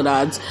feminism and all of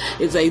that.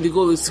 It's like, the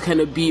goal is to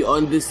kind of be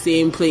on the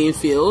same playing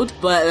field.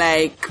 But,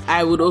 like,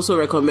 I would also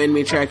recommend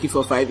matriarchy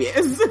for 5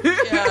 years.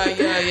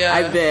 Yeah.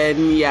 And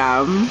then,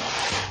 yeah.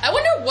 I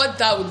wonder what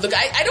that would look.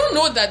 I don't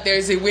know that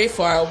there's a way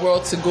for our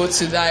world to go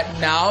to that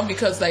now,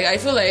 because, like, I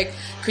feel like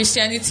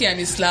Christianity and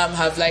Islam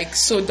have, like,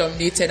 so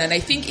dominated, and I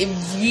think it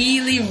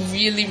really,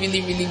 really,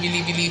 really, really,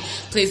 really, really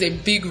plays a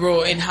big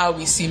role in how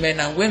we see men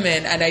and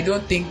women, and I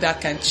don't think that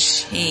can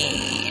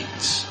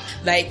change.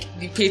 Like,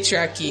 the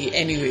patriarchy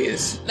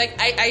anyways. Like,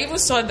 I even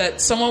saw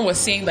that someone was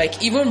saying,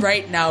 like, even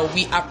right now,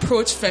 we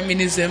approach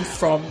feminism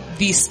from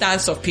the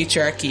stance of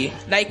patriarchy.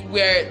 Like,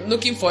 we're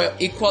looking for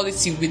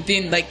equality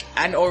within, like,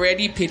 an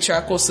already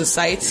patriarchal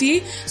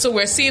society. So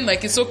we're saying,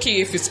 like, it's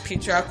okay if it's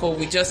patriarchal,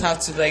 we just have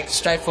to, like,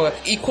 strive for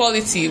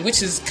equality,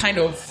 which is kind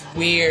of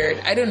weird.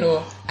 I don't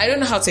know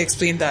how to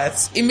explain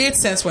that. It made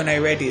sense when I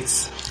read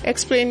it.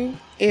 Explain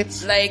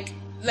it.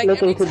 Like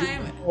Looking every to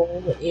time...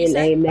 be in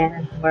a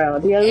man's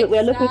world.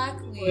 We're looking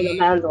for in a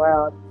man's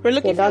world. We're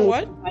looking for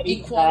what?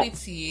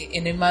 Equality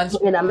in a man's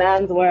in a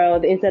man's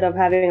world, instead of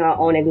having our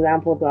own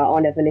examples or our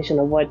own definition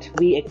of what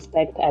we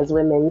expect as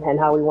women and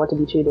how we want to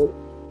be treated.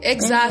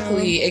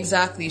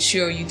 Exactly.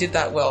 Sure, you did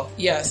that well.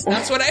 Yes,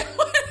 that's what I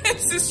wanted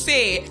to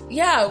say.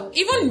 Yeah,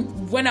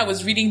 even when I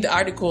was reading the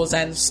articles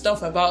and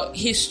stuff about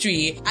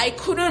history, I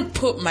couldn't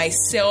put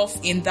myself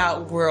in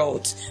that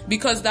world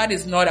because that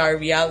is not our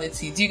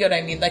reality. Do you get what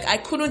I mean? Like, I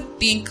couldn't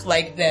think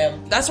like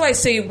them. That's why I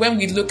say when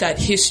we look at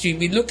history,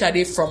 we look at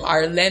it from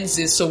our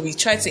lenses, so we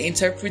try to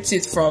interpret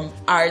it from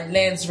our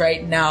lens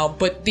right now.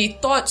 But they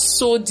thought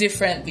so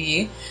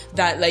differently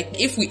that,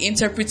 like, if we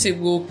interpret it,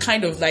 we'll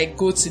kind of, like,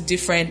 go to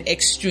different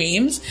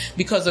extremes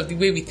because of the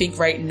way we think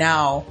right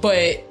now.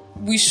 But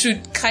we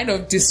should kind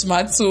of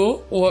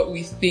dismantle what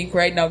we think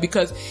right now,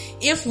 because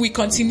if we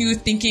continue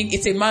thinking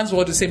it's a man's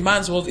world, it's a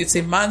man's world, it's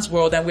a man's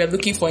world, and we're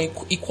looking for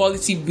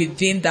equality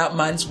within that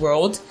man's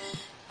world,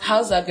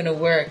 how's that going to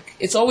work?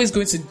 It's always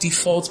going to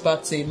default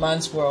back to a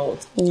man's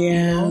world.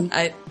 Yeah.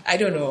 I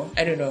don't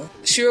know.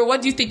 Shira,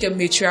 what do you think a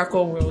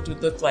matriarchal world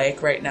would look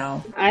like right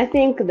now? I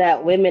think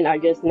that women are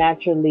just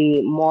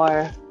naturally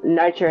more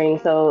nurturing.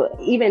 So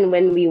even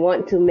when we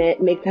want to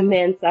make the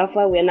men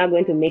suffer, we're not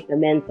going to make the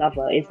men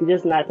suffer. It's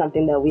just not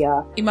something that we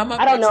are.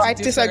 I don't know. I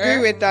disagree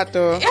with that,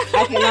 though.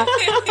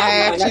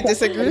 I actually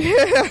disagree.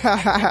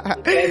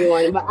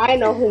 Everyone, but I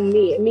know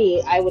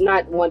I would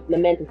not want the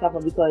men to suffer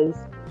because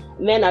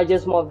men are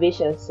just more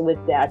vicious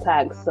with their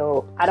attacks,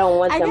 so I don't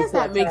want them to. I guess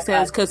that makes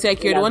sense, because,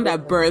 like, you're the one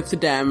that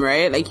birthed them,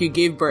 right? Like, you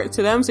gave birth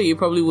to them, so you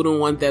probably wouldn't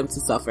want them to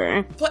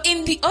suffer. But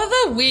in the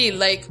other way,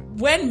 like,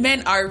 when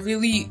men are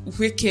really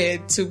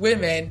wicked to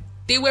women,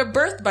 they were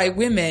birthed by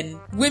women.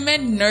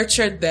 Women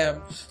nurtured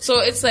them.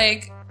 So it's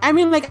like... I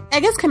mean, like,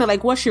 I guess kind of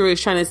like what Shira is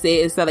trying to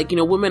say is that, like,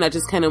 women are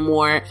just kind of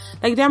more,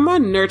 like, they're more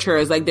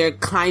nurturers, like, they're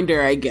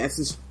kinder, I guess,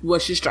 is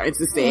what she's trying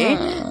to say.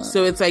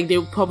 So it's like,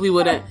 they probably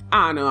wouldn't,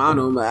 I don't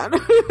know, man.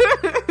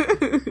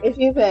 If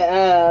you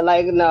say,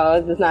 no,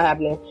 it's just not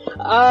happening.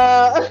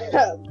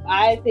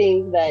 I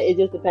think that it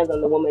just depends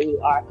on the woman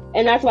you are.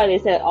 And that's why they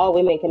said all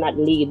women cannot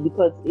lead,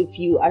 because if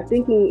you are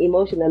thinking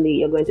emotionally,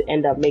 you're going to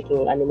end up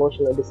making an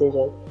emotional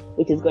decision,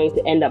 which is going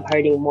to end up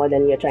hurting more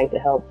than you're trying to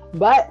help.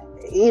 But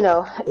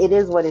it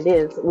is what it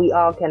is. We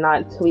all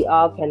cannot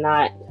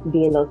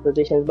be in those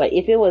positions. But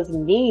if it was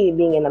me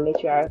being in a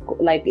matriarch,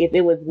 like, if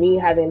it was me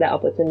having that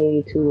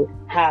opportunity to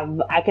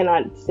have, I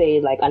cannot say,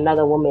 like,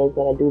 another woman is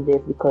going to do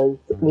this, because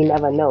we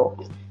never know.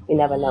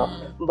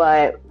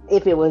 But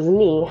if it was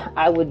me,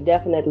 I would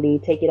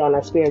definitely take it on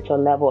a spiritual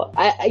level.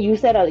 You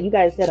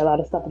guys said a lot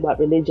of stuff about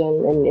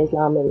religion and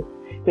Islam and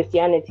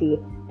Christianity,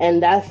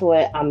 and that's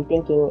what I'm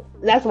thinking.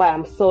 That's why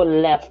I'm so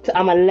left.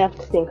 I'm a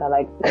left thinker,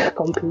 like,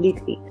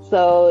 completely.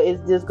 So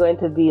it's just going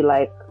to be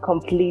like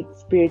complete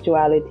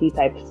spirituality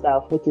type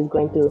stuff, which is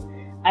going to,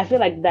 I feel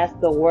like that's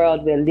the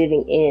world we're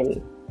living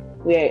in.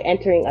 We're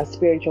entering a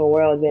spiritual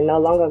world. We're no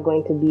longer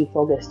going to be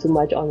focused too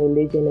much on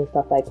religion and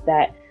stuff like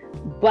that.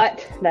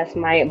 But that's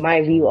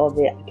my view of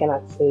it. I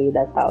cannot say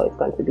that's how it's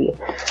going to be.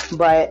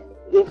 But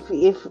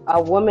if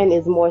a woman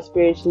is more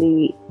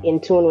spiritually in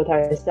tune with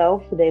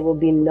herself, there will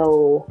be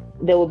no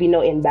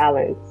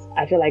imbalance.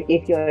 I feel like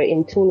if you're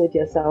in tune with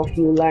yourself,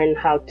 you learn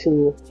how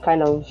to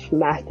kind of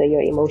master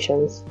your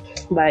emotions.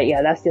 But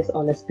yeah, that's just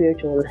on a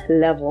spiritual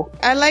level.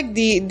 I like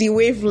the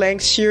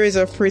wavelength Shiro is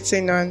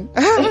operating on.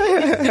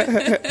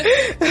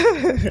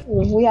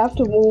 We have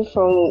to move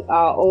from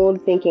our own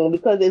thinking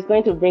because it's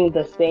going to bring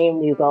the same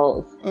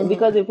results.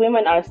 Because if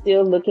women are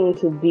still looking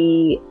to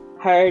be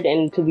heard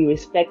and to be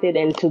respected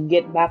and to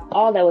get back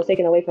all that was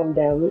taken away from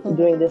them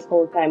during this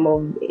whole time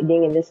of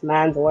being in this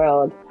man's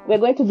world, we're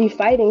going to be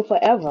fighting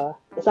forever.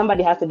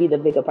 Somebody has to be the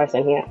bigger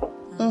person here.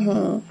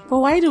 But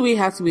why do we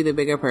have to be the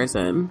bigger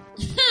person?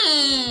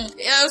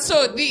 Yeah,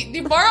 so the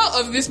moral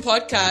of this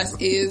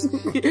podcast is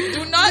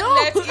do not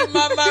let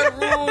Imama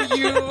rule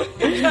you,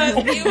 because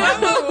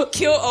Imama will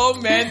kill all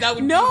men. That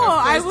would be her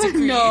I first would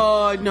degree.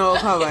 no,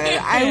 come on.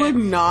 I would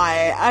not.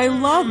 I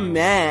love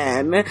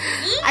men.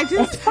 I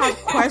just have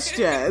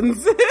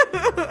questions.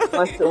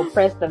 Wants to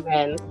oppress the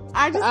men.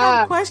 I just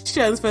have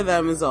questions for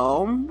them, is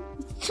all.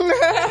 Come here,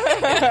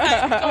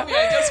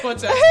 I just want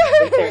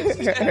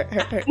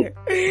to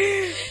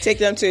Take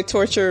them to a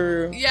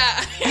torture room.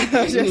 yeah.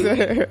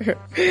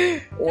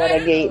 What a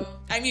gate.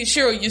 I mean,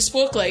 sure, you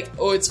spoke like,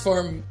 oh, it's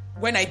from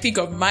when I think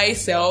of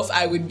myself,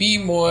 I would be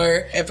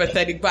more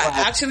empathetic. But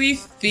I actually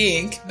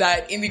think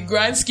that in the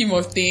grand scheme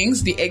of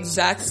things, the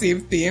exact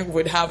same thing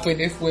would happen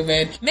if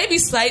women, maybe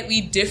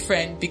slightly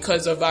different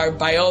because of our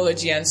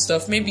biology and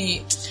stuff.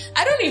 Maybe,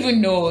 I don't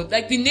even know.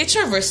 Like the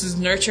nature versus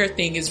nurture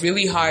thing is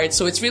really hard.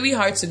 So it's really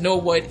hard to know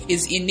what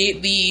is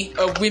innately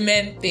a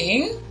women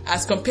thing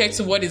as compared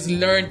to what is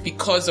learned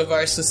because of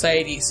our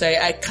society. So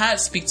I can't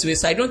speak to it.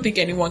 So I don't think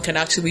anyone can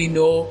actually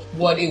know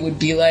what it would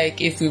be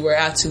like if we were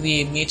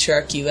actually a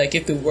matriarchy, like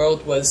if the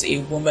world was a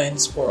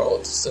woman's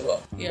world. So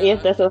yeah.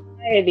 If the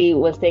society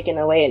was taken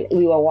away and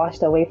we were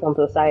washed away from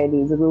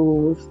society's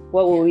rules,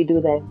 what would we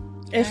do then?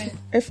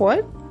 If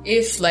what?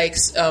 If like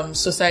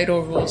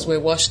societal rules were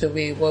washed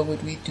away, what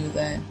would we do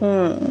then?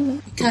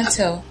 You can't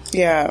tell.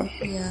 Yeah.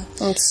 Yeah.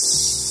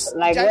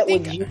 Like, I what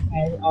think- would you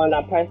guys on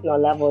a personal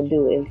level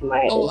do is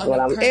what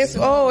I'm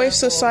If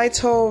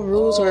societal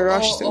rules were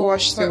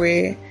washed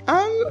away.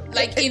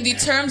 Like in the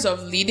terms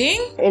of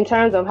leading? in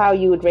terms of how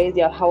you would raise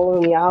your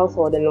home, your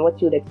household, and what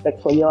you'd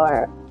expect for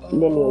your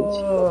lineage.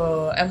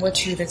 Oh, and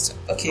what you'd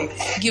okay,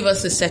 give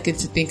us a second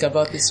to think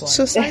about this one.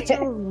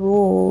 Societal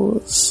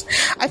rules.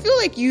 I feel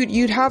like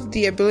you'd have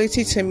the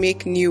ability to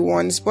make new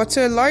ones, but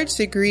to a large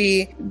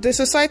degree, the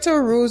societal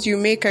rules you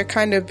make are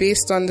kind of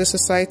based on the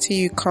society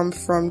you come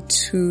from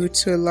to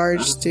a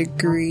large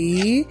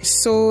degree.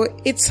 So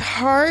it's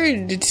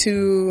hard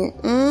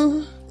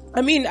to.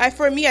 I mean,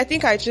 for me, I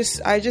think I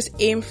just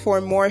aim for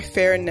more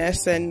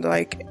fairness and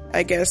like,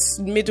 I guess,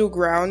 middle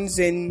grounds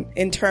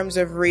in terms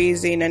of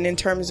raising and in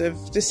terms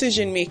of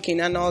decision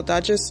making and all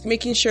that. Just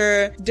making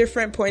sure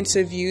different points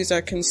of views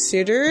are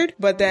considered.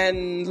 But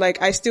then,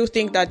 like, I still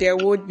think that there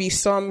would be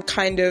some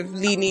kind of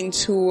leaning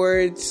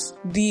towards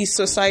the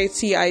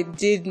society I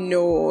did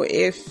know,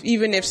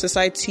 even if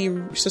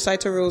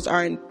societal rules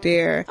aren't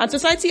there. And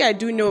society I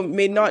do know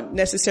may not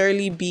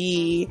necessarily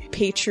be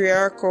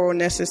patriarchal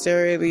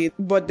necessarily,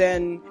 but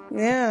then,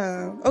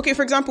 yeah. Okay,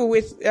 for example,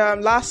 with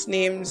last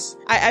names,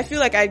 I feel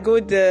like I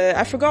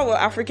forgot what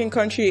African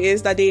country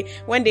is that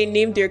when they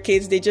name their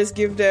kids, they just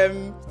give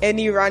them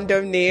any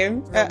random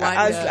name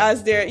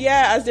as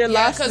their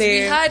last name. We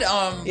had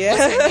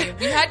what's her name?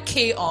 We had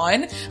Kay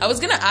on. I was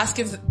gonna ask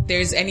if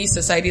there's any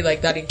society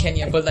like that in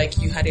Kenya, but like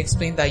you had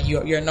explained that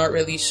you're not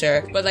really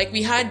sure. But like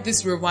we had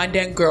this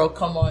Rwandan girl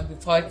come on the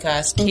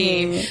podcast,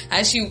 Kay,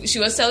 and she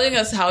was telling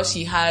us how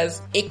she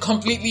has a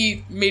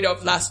completely made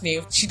up last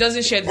name. She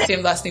doesn't share the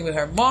same last name with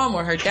her mom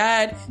or her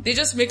dad. They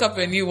just make up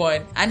a new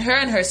one, and her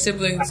and her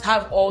siblings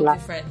have all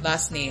different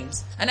last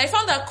names. And I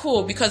found that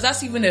cool because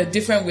that's even a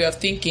different way of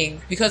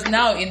thinking, because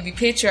now in the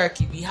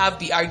patriarchy we have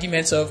the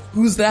arguments of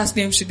whose last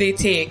name should they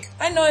take.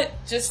 Why not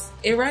just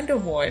a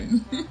random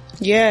one?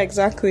 Yeah,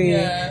 exactly.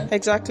 Yeah.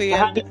 Exactly.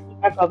 How do you keep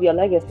track of your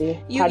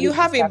legulegacy? You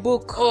have a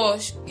book. Oh,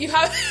 you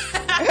have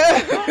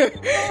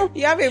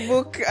You have a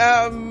book.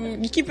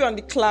 You keep it on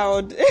the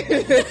cloud.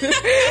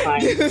 My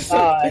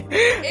God.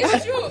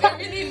 it's true, a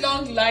really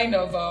long line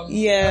of a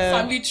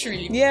family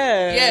tree.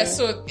 Yeah.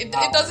 So it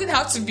doesn't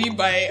have to be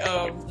by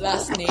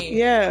last name.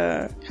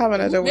 Yeah. Have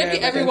another way. Maybe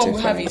of everyone will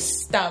have identifying. a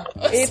stamp.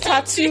 A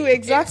tattoo,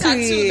 exactly. A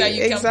tattoo that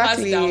you can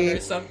Exactly. pass down or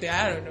something.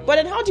 I don't know. But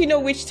then how do you know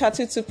which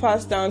tattoo to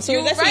pass down? So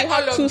You let's say write you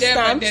have all of two them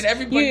and stamps. then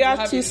everybody You will have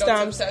have two a lot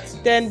of stamps.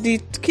 tattoos. Then the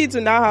kids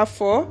will now have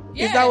 4.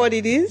 Is that what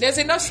it is? There's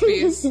enough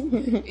space.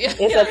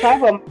 It's a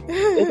type of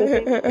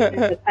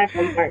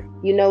mark.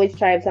 You know which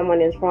tribe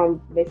someone is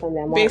from based on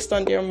their mark. Based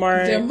on their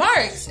mark. Their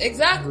marks,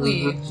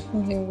 exactly.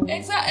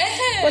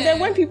 Exactly. But then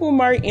when people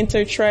marry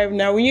inter-tribe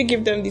now, will you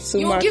give them the 2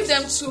 you marks? give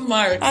them 2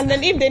 marks. And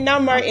then if they now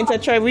marry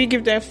inter-tribe, will you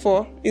give them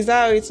 4? Is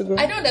that how it will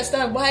go? I don't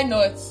understand why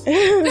not.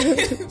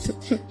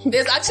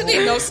 There's actually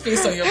enough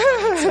space on your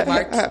body to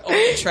mark all the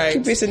Keep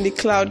tribes. it in the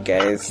cloud,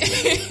 guys.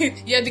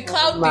 Yeah, the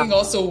cloud thing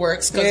also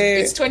works because Yeah.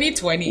 it's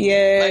 2020.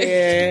 Yeah, Like,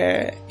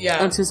 yeah.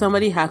 yeah. Until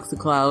somebody hacks the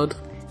cloud.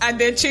 and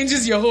then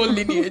changes your whole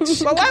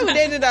lineage. But why would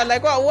they do that?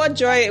 Like, what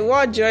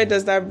joy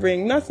does that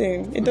bring?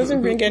 Nothing. It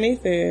doesn't bring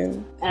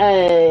anything.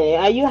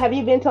 Have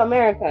you been to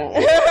America?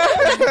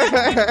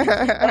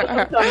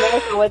 To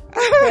America with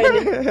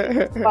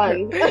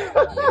fun.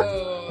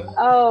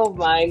 Oh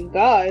my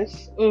gosh.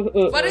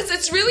 But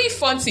it's really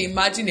fun to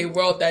imagine a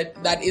world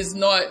that is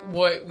not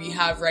what we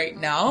have right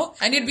now.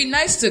 And it'd be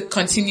nice to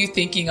continue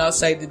thinking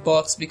outside the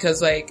box,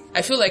 because like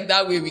I feel like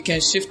that way we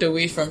can shift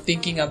away from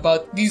thinking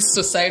about these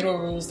societal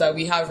rules that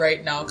we have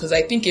right now, because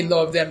I think a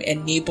lot of them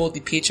enable the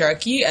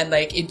patriarchy, and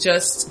like it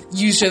just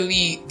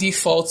usually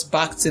defaults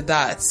back to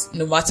that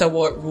no matter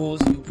what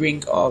rules you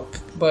bring up.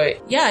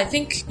 But yeah, I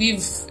think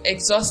we've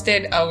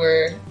exhausted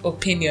our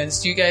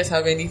opinions. Do you guys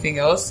have anything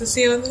else to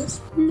say on this?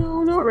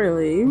 No, not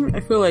really. I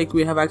feel like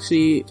we have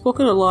actually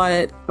spoken a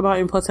lot about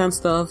important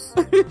stuff.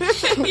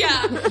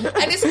 Yeah,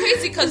 and it's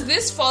crazy because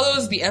this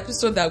follows the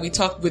episode that we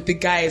talked with the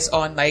guys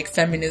on like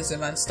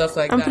feminism and stuff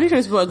like that. I'm pretty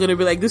sure people are going to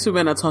be like, these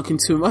women are talking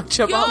too much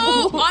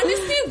about.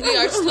 Honestly, we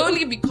are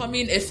slowly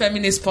becoming a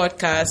feminist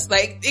podcast.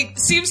 Like it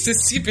seems to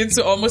seep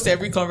into almost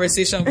every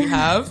conversation we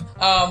have.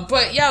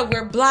 But yeah,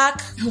 we're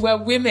Black, we're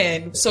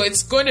women, so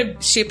it's going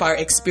to shape our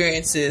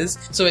experiences.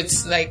 So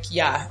it's like,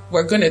 yeah,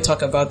 we're going to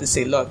talk about this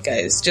a lot,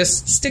 guys.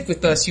 Just stick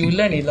with us. You'll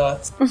learn a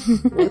lot. Yeah,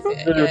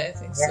 I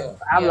think so.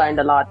 I've learned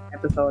a lot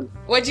episode.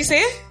 What'd you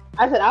say?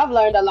 I said I've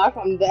learned a lot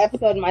from the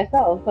episode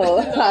myself, so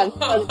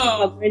I'm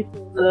going to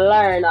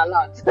learn a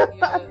lot.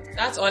 Yeah,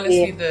 that's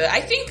honestly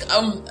I think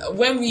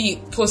when we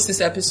post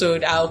this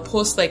episode, I'll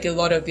post like a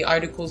lot of the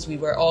articles we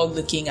were all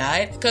looking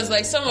at, because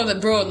like some of the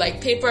like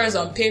papers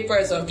on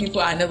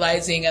people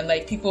analyzing and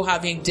like people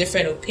having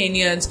different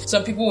opinions.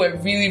 Some people were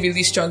really,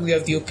 really strongly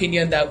of the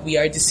opinion that we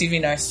are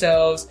deceiving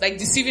ourselves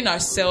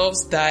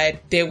that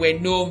there were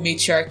no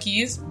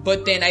matriarchies.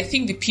 But then I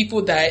think the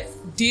people that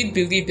did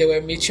believe there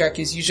were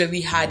matriarchies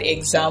usually had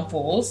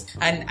examples,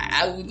 and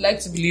I would like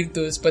to believe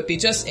those, but they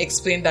just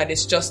explained that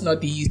it's just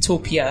not the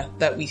utopia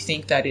that we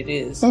think that it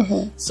is.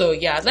 So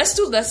yeah, let's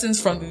do lessons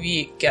from the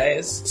week,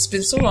 guys. It's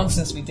been so long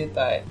since we did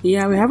that.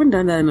 Yeah, we haven't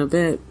done that in a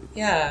bit.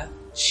 Yeah.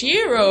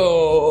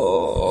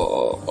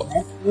 Shiro,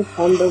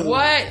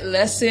 what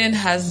lesson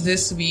has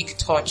this week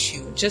taught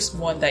you? Just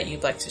one that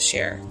you'd like to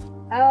share.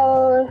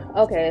 Oh,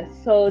 okay.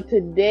 So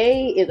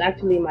today is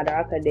actually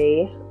Madaraka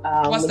Day.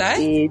 What's that?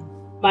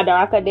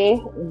 Madaraka Day,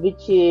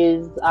 which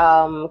is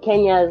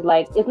Kenya's,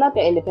 like, it's not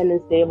their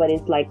Independence Day, but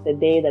it's like the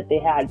day that they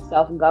had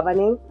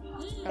self-governing.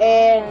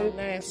 And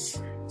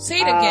nice. Say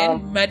it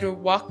again.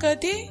 Madaraka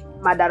Day?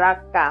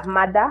 Madaraka.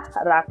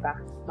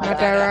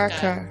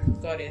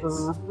 Got it.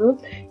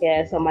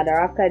 Yeah, so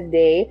Madaraka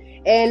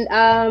Day. And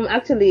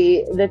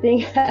actually, the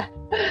thing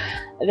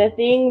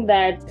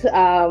that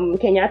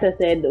Kenyatta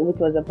said, which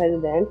was the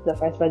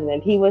first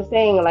president, he was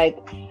saying like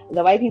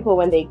the white people,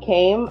 when they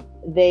came,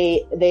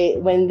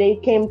 when they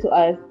came to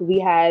us, we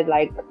had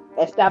like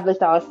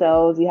established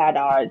ourselves, we had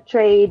our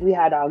trade, we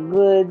had our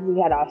goods, we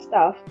had our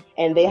stuff,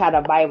 and they had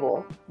a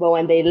Bible. But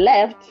when they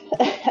left,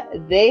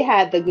 they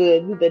had the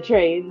goods, the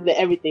trade, the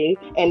everything,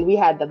 and we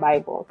had the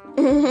Bible.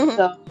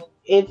 So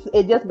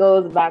it just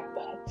goes back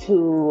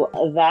to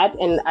that,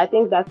 and I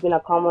think that's been a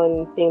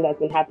common thing that's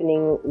been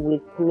happening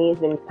with me. It's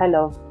been kind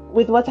of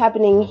with what's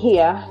happening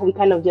here. We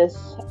kind of just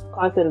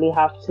constantly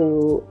I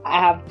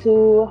have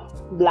 2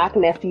 Black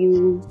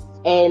nephews,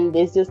 and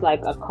it's just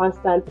like a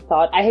constant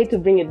thought. I hate to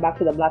bring it back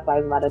to the Black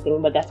Lives Matter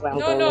thing, but that's why I'm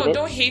going with it. No,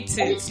 don't hate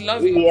it.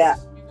 Love it. Yeah.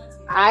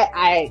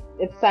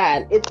 It's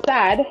sad. It's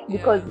sad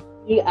because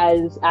we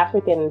as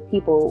African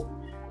people,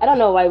 I don't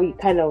know why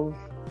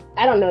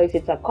I don't know if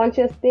it's a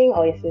conscious thing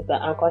or if it's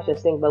an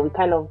unconscious thing, but we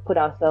kind of put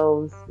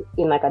ourselves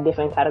in like a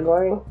different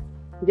category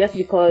just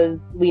because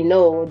we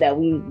know that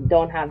we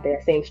don't have the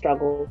same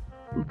struggle.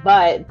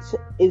 But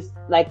it's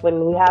like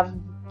when we have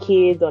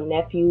kids or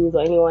nephews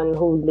or anyone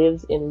who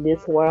lives in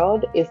this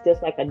world, it's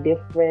just like a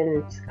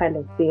different kind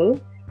of thing.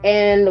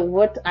 And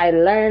what I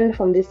learned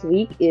from this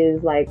week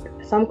is like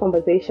some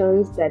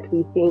conversations that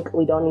we think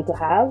we don't need to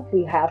have,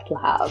 we have to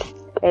have.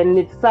 And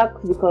it sucks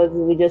because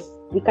we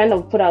kind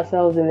of put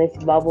ourselves in this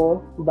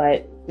bubble,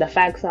 but the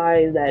facts are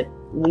is that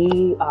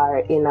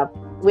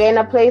we're in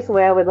a place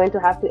where we're going to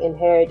have to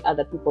inherit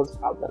other people's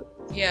problems.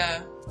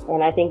 Yeah.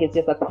 And I think it's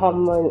just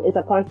it's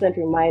a constant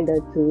reminder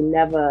to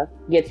never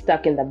get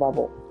stuck in the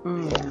bubble.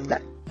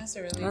 That's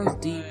a really good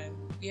deep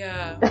one.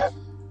 Yeah.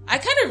 I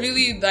kind of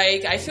really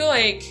I feel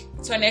like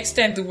to an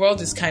extent the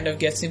world is kind of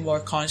getting more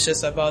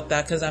conscious about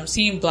that, because I'm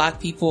seeing Black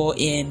people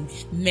in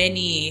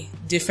many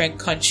different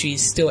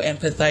countries still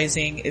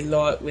empathizing a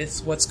lot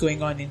with what's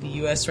going on in the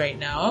US right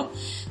now.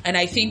 And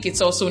I think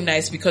it's also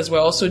nice because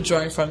we're also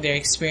drawing from their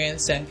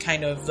experience and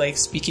kind of like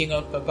speaking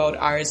up about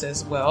ours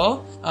as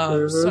well.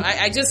 So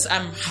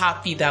I'm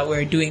happy that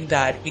we're doing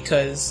that,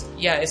 because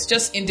yeah, it's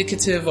just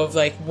indicative of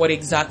like what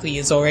exactly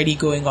is already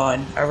going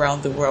on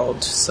around the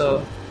world.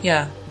 So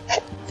yeah.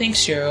 Thanks,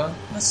 Shiro.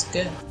 That's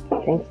good.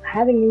 Thanks for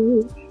having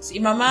me. See,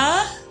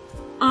 Mama?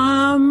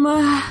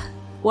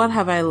 What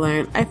have I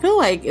learned? I feel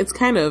like it's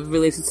kind of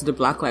related to the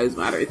Black Lives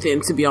Matter thing,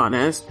 to be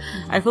honest.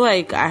 I feel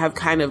like I have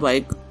kind of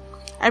like,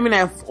 I mean,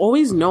 I've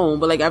always known,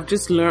 but like I've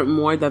just learned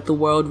more that the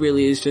world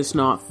really is just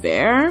not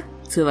fair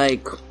to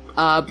like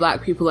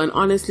black people. And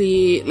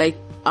honestly, like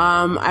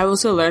I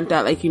also learned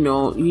that like, you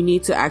know, you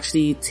need to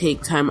actually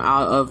take time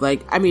out of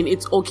like, I mean,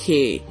 it's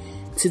okay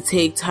to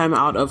take time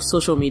out of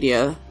social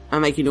media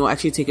and like, you know,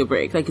 actually take a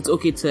break. Like, it's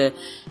okay to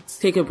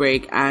take a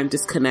break and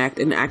disconnect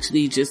and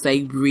actually just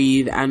like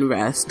breathe and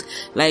rest.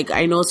 Like,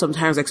 I know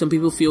sometimes like some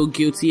people feel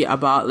guilty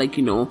about like,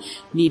 you know,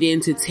 needing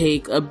to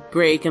take a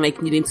break and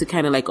like needing to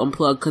kind of like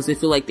unplug because they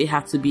feel like they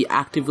have to be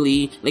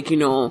actively like, you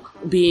know,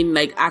 being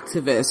like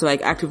activists, or,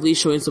 like actively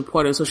showing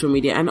support on social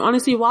media. And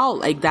honestly, wow,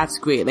 like that's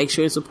great. Like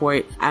showing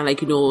support and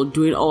like, you know,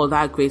 doing all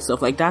that great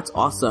stuff. Like that's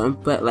awesome.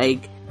 But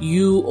like,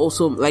 you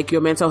also, like,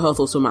 your mental health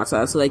also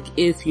matters. So, like,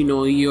 if, you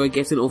know, you're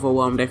getting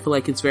overwhelmed, I feel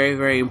like it's very,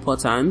 very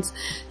important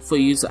for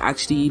you to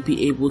actually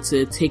be able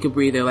to take a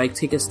breather, like,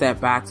 take a step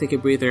back, take a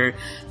breather,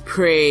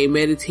 pray,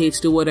 meditate,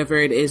 do whatever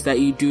it is that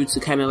you do to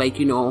kind of, like,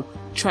 you know,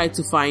 try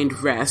to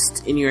find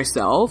rest in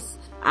yourself.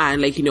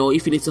 And like, you know,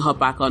 if you need to hop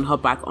back on.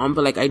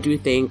 But like, I do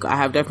think I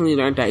have definitely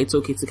learned that it's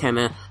okay to kind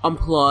of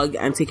unplug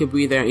and take a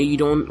breather, and you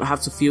don't have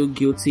to feel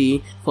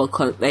guilty for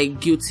at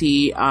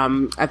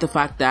the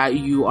fact that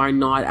you are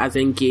not as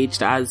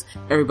engaged as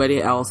everybody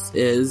else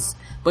is.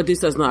 But this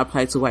does not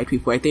apply to white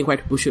people. I think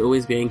white people should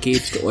always be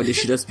engaged, or they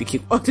should just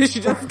keep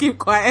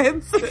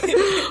quiet.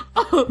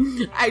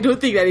 I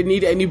don't think that they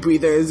need any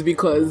breathers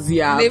because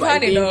they've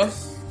had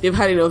enough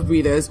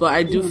breathers. But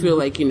I do feel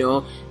like, you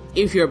know,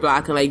 if you're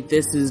black and like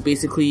this is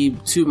basically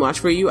too much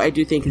for you, I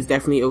do think it's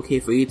definitely okay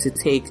for you to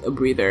take a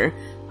breather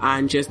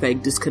and just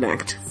like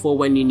disconnect for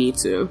when you need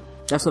to.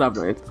 That's what I've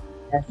learned.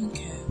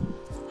 Okay.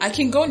 I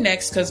can go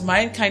next because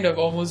mine kind of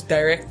almost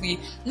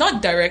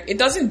it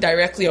doesn't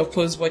directly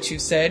oppose what you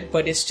said,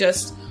 but it's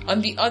just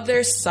on the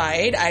other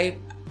side.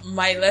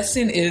 My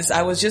lesson is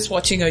I was just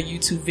watching a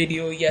YouTube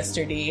video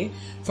yesterday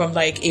from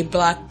like a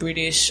black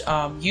British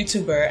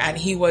YouTuber, and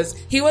he was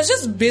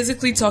just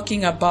basically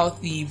talking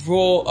about the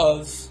role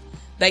of,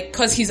 like,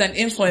 cause he's an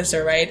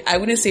influencer, right? I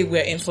wouldn't say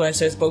we're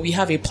influencers, but we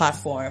have a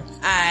platform.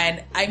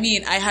 And I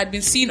mean, I had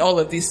been seeing all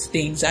of these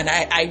things, and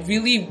I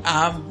really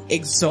am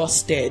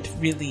exhausted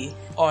really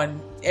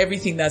on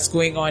everything that's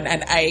going on.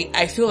 And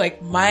I feel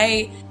like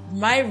my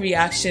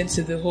reaction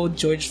to the whole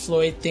George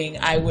Floyd thing,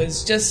 I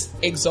was just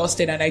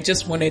exhausted and I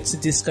just wanted to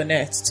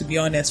disconnect, to be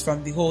honest,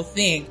 from the whole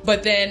thing.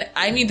 But then,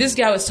 I mean, this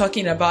guy was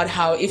talking about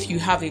how if you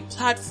have a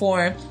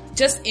platform,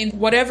 just in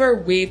whatever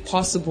way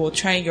possible,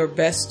 trying your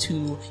best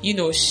to, you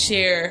know,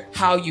 share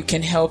how you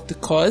can help the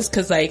cause.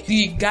 Cause like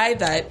the guy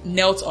that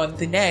knelt on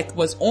the neck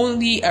was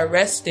only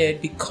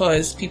arrested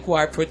because people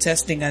are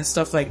protesting and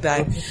stuff like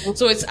that.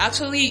 So it's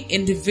actually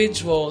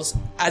individuals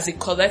as a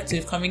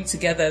collective coming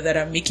together that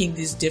are making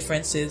these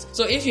differences.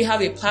 So if you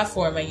have a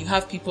platform and you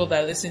have people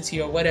that listen to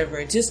you or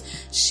whatever,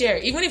 just share.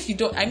 Even if you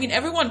don't, I mean,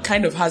 everyone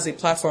kind of has a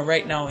platform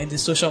right now in the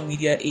social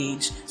media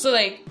age. So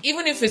like,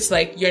 even if it's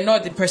like, you're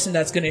not the person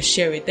that's going to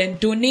share it, then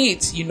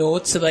donate, you know,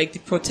 to like the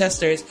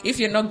protesters. If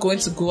you're not going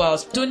to go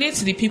out, donate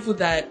to the people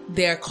that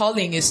their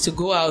calling is to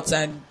go out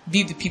and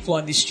be the people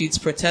on the streets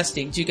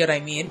protesting. Do you get what I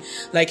mean?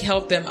 Like,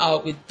 help them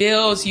out with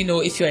bills, you know,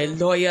 if you're a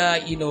lawyer,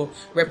 you know,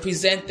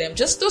 represent them,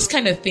 just those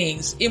kind of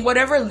things in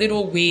whatever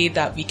little way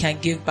that we can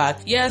give back.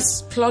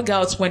 Yes, plug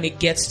out when it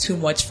gets too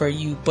much for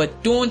you,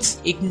 but don't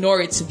ignore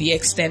it to the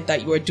extent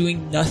that you are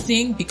doing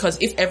nothing, because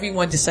if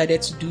everyone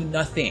decided to do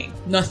nothing,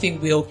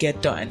 nothing will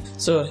get done.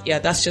 So yeah,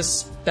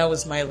 that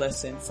was my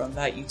lesson from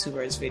that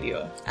YouTuber's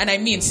video. And I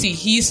mean, see,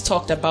 he's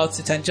talked about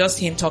it, and just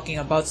him talking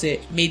about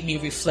it made me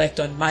reflect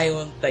on my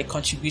own like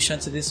contribution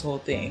to this whole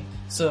thing.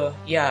 So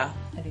yeah,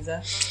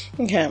 Hadiza.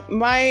 Okay,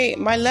 my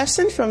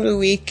lesson from the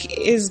week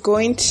is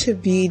going to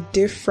be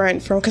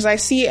different from, because I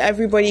see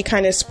everybody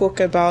kind of spoke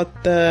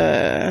about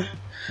the,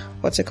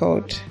 what's it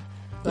called?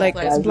 Black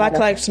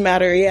Lives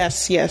Matter,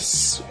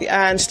 yes,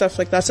 and stuff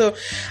like that. So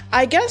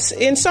I guess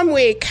in some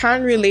way it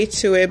can relate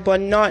to it, but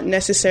not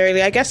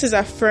necessarily. I guess it's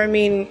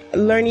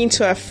learning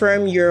to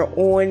affirm your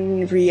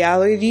own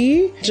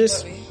reality,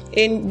 just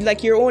in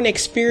like your own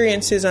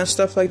experiences and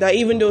stuff like that,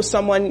 even though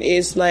someone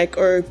is like,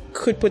 or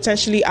could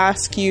potentially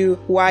ask you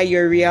why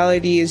your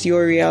reality is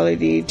your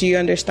reality. Do you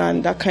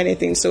understand that kind of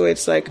thing? So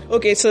it's like,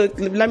 okay, so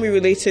let me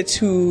relate it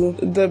to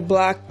the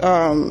Black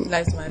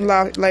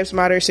Lives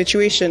Matter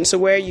situation. So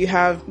where you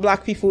have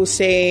black people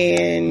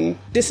saying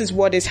this is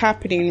what is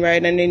happening,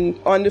 right? And then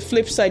on the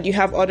flip side, you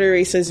have other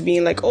races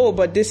being like, oh,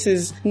 but this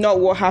is not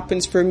what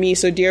happens for me,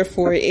 so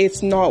therefore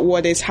it's not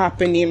what is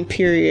happening,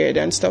 period,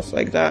 and stuff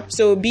like that.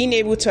 So being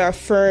able to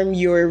affirm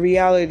your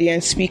reality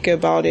and speak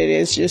about it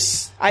is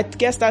just, I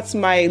guess that's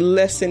my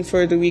lesson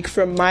for the week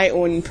from my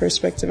own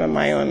perspective and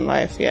my own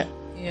life. Yeah.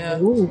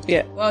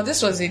 Yeah. Well,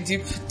 this was a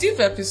deep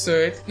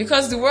episode,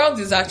 because the world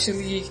is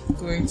actually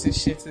going to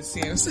shit, it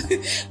seems.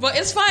 But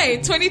it's fine.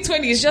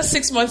 2020 is just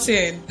 6 months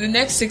in. The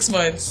next 6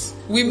 months,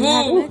 we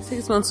move. The next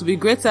 6 months will be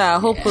greater,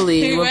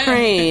 hopefully. We're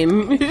praying.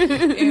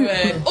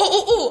 Amen.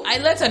 Oh, I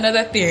learned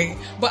another thing,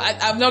 but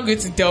I'm not going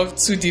to delve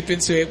too deep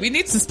into it. We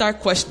need to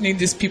start questioning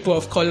this people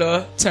of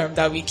color term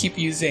that we keep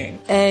using.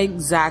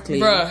 Exactly.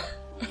 Bruh.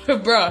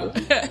 bruh.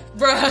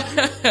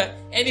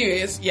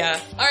 Anyways, yeah.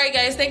 Alright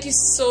guys, thank you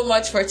so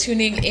much for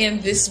tuning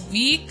in this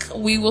week.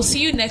 We will see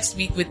you next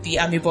week with the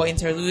Ami Boy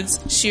interludes.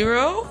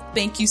 Shiro,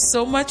 thank you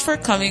so much for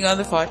coming on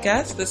the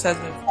podcast. This has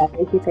been fun.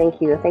 Thank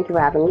you for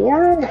having me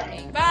on.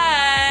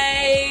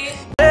 Bye.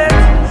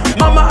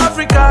 Mama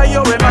Africa,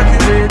 you're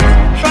immaculate.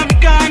 From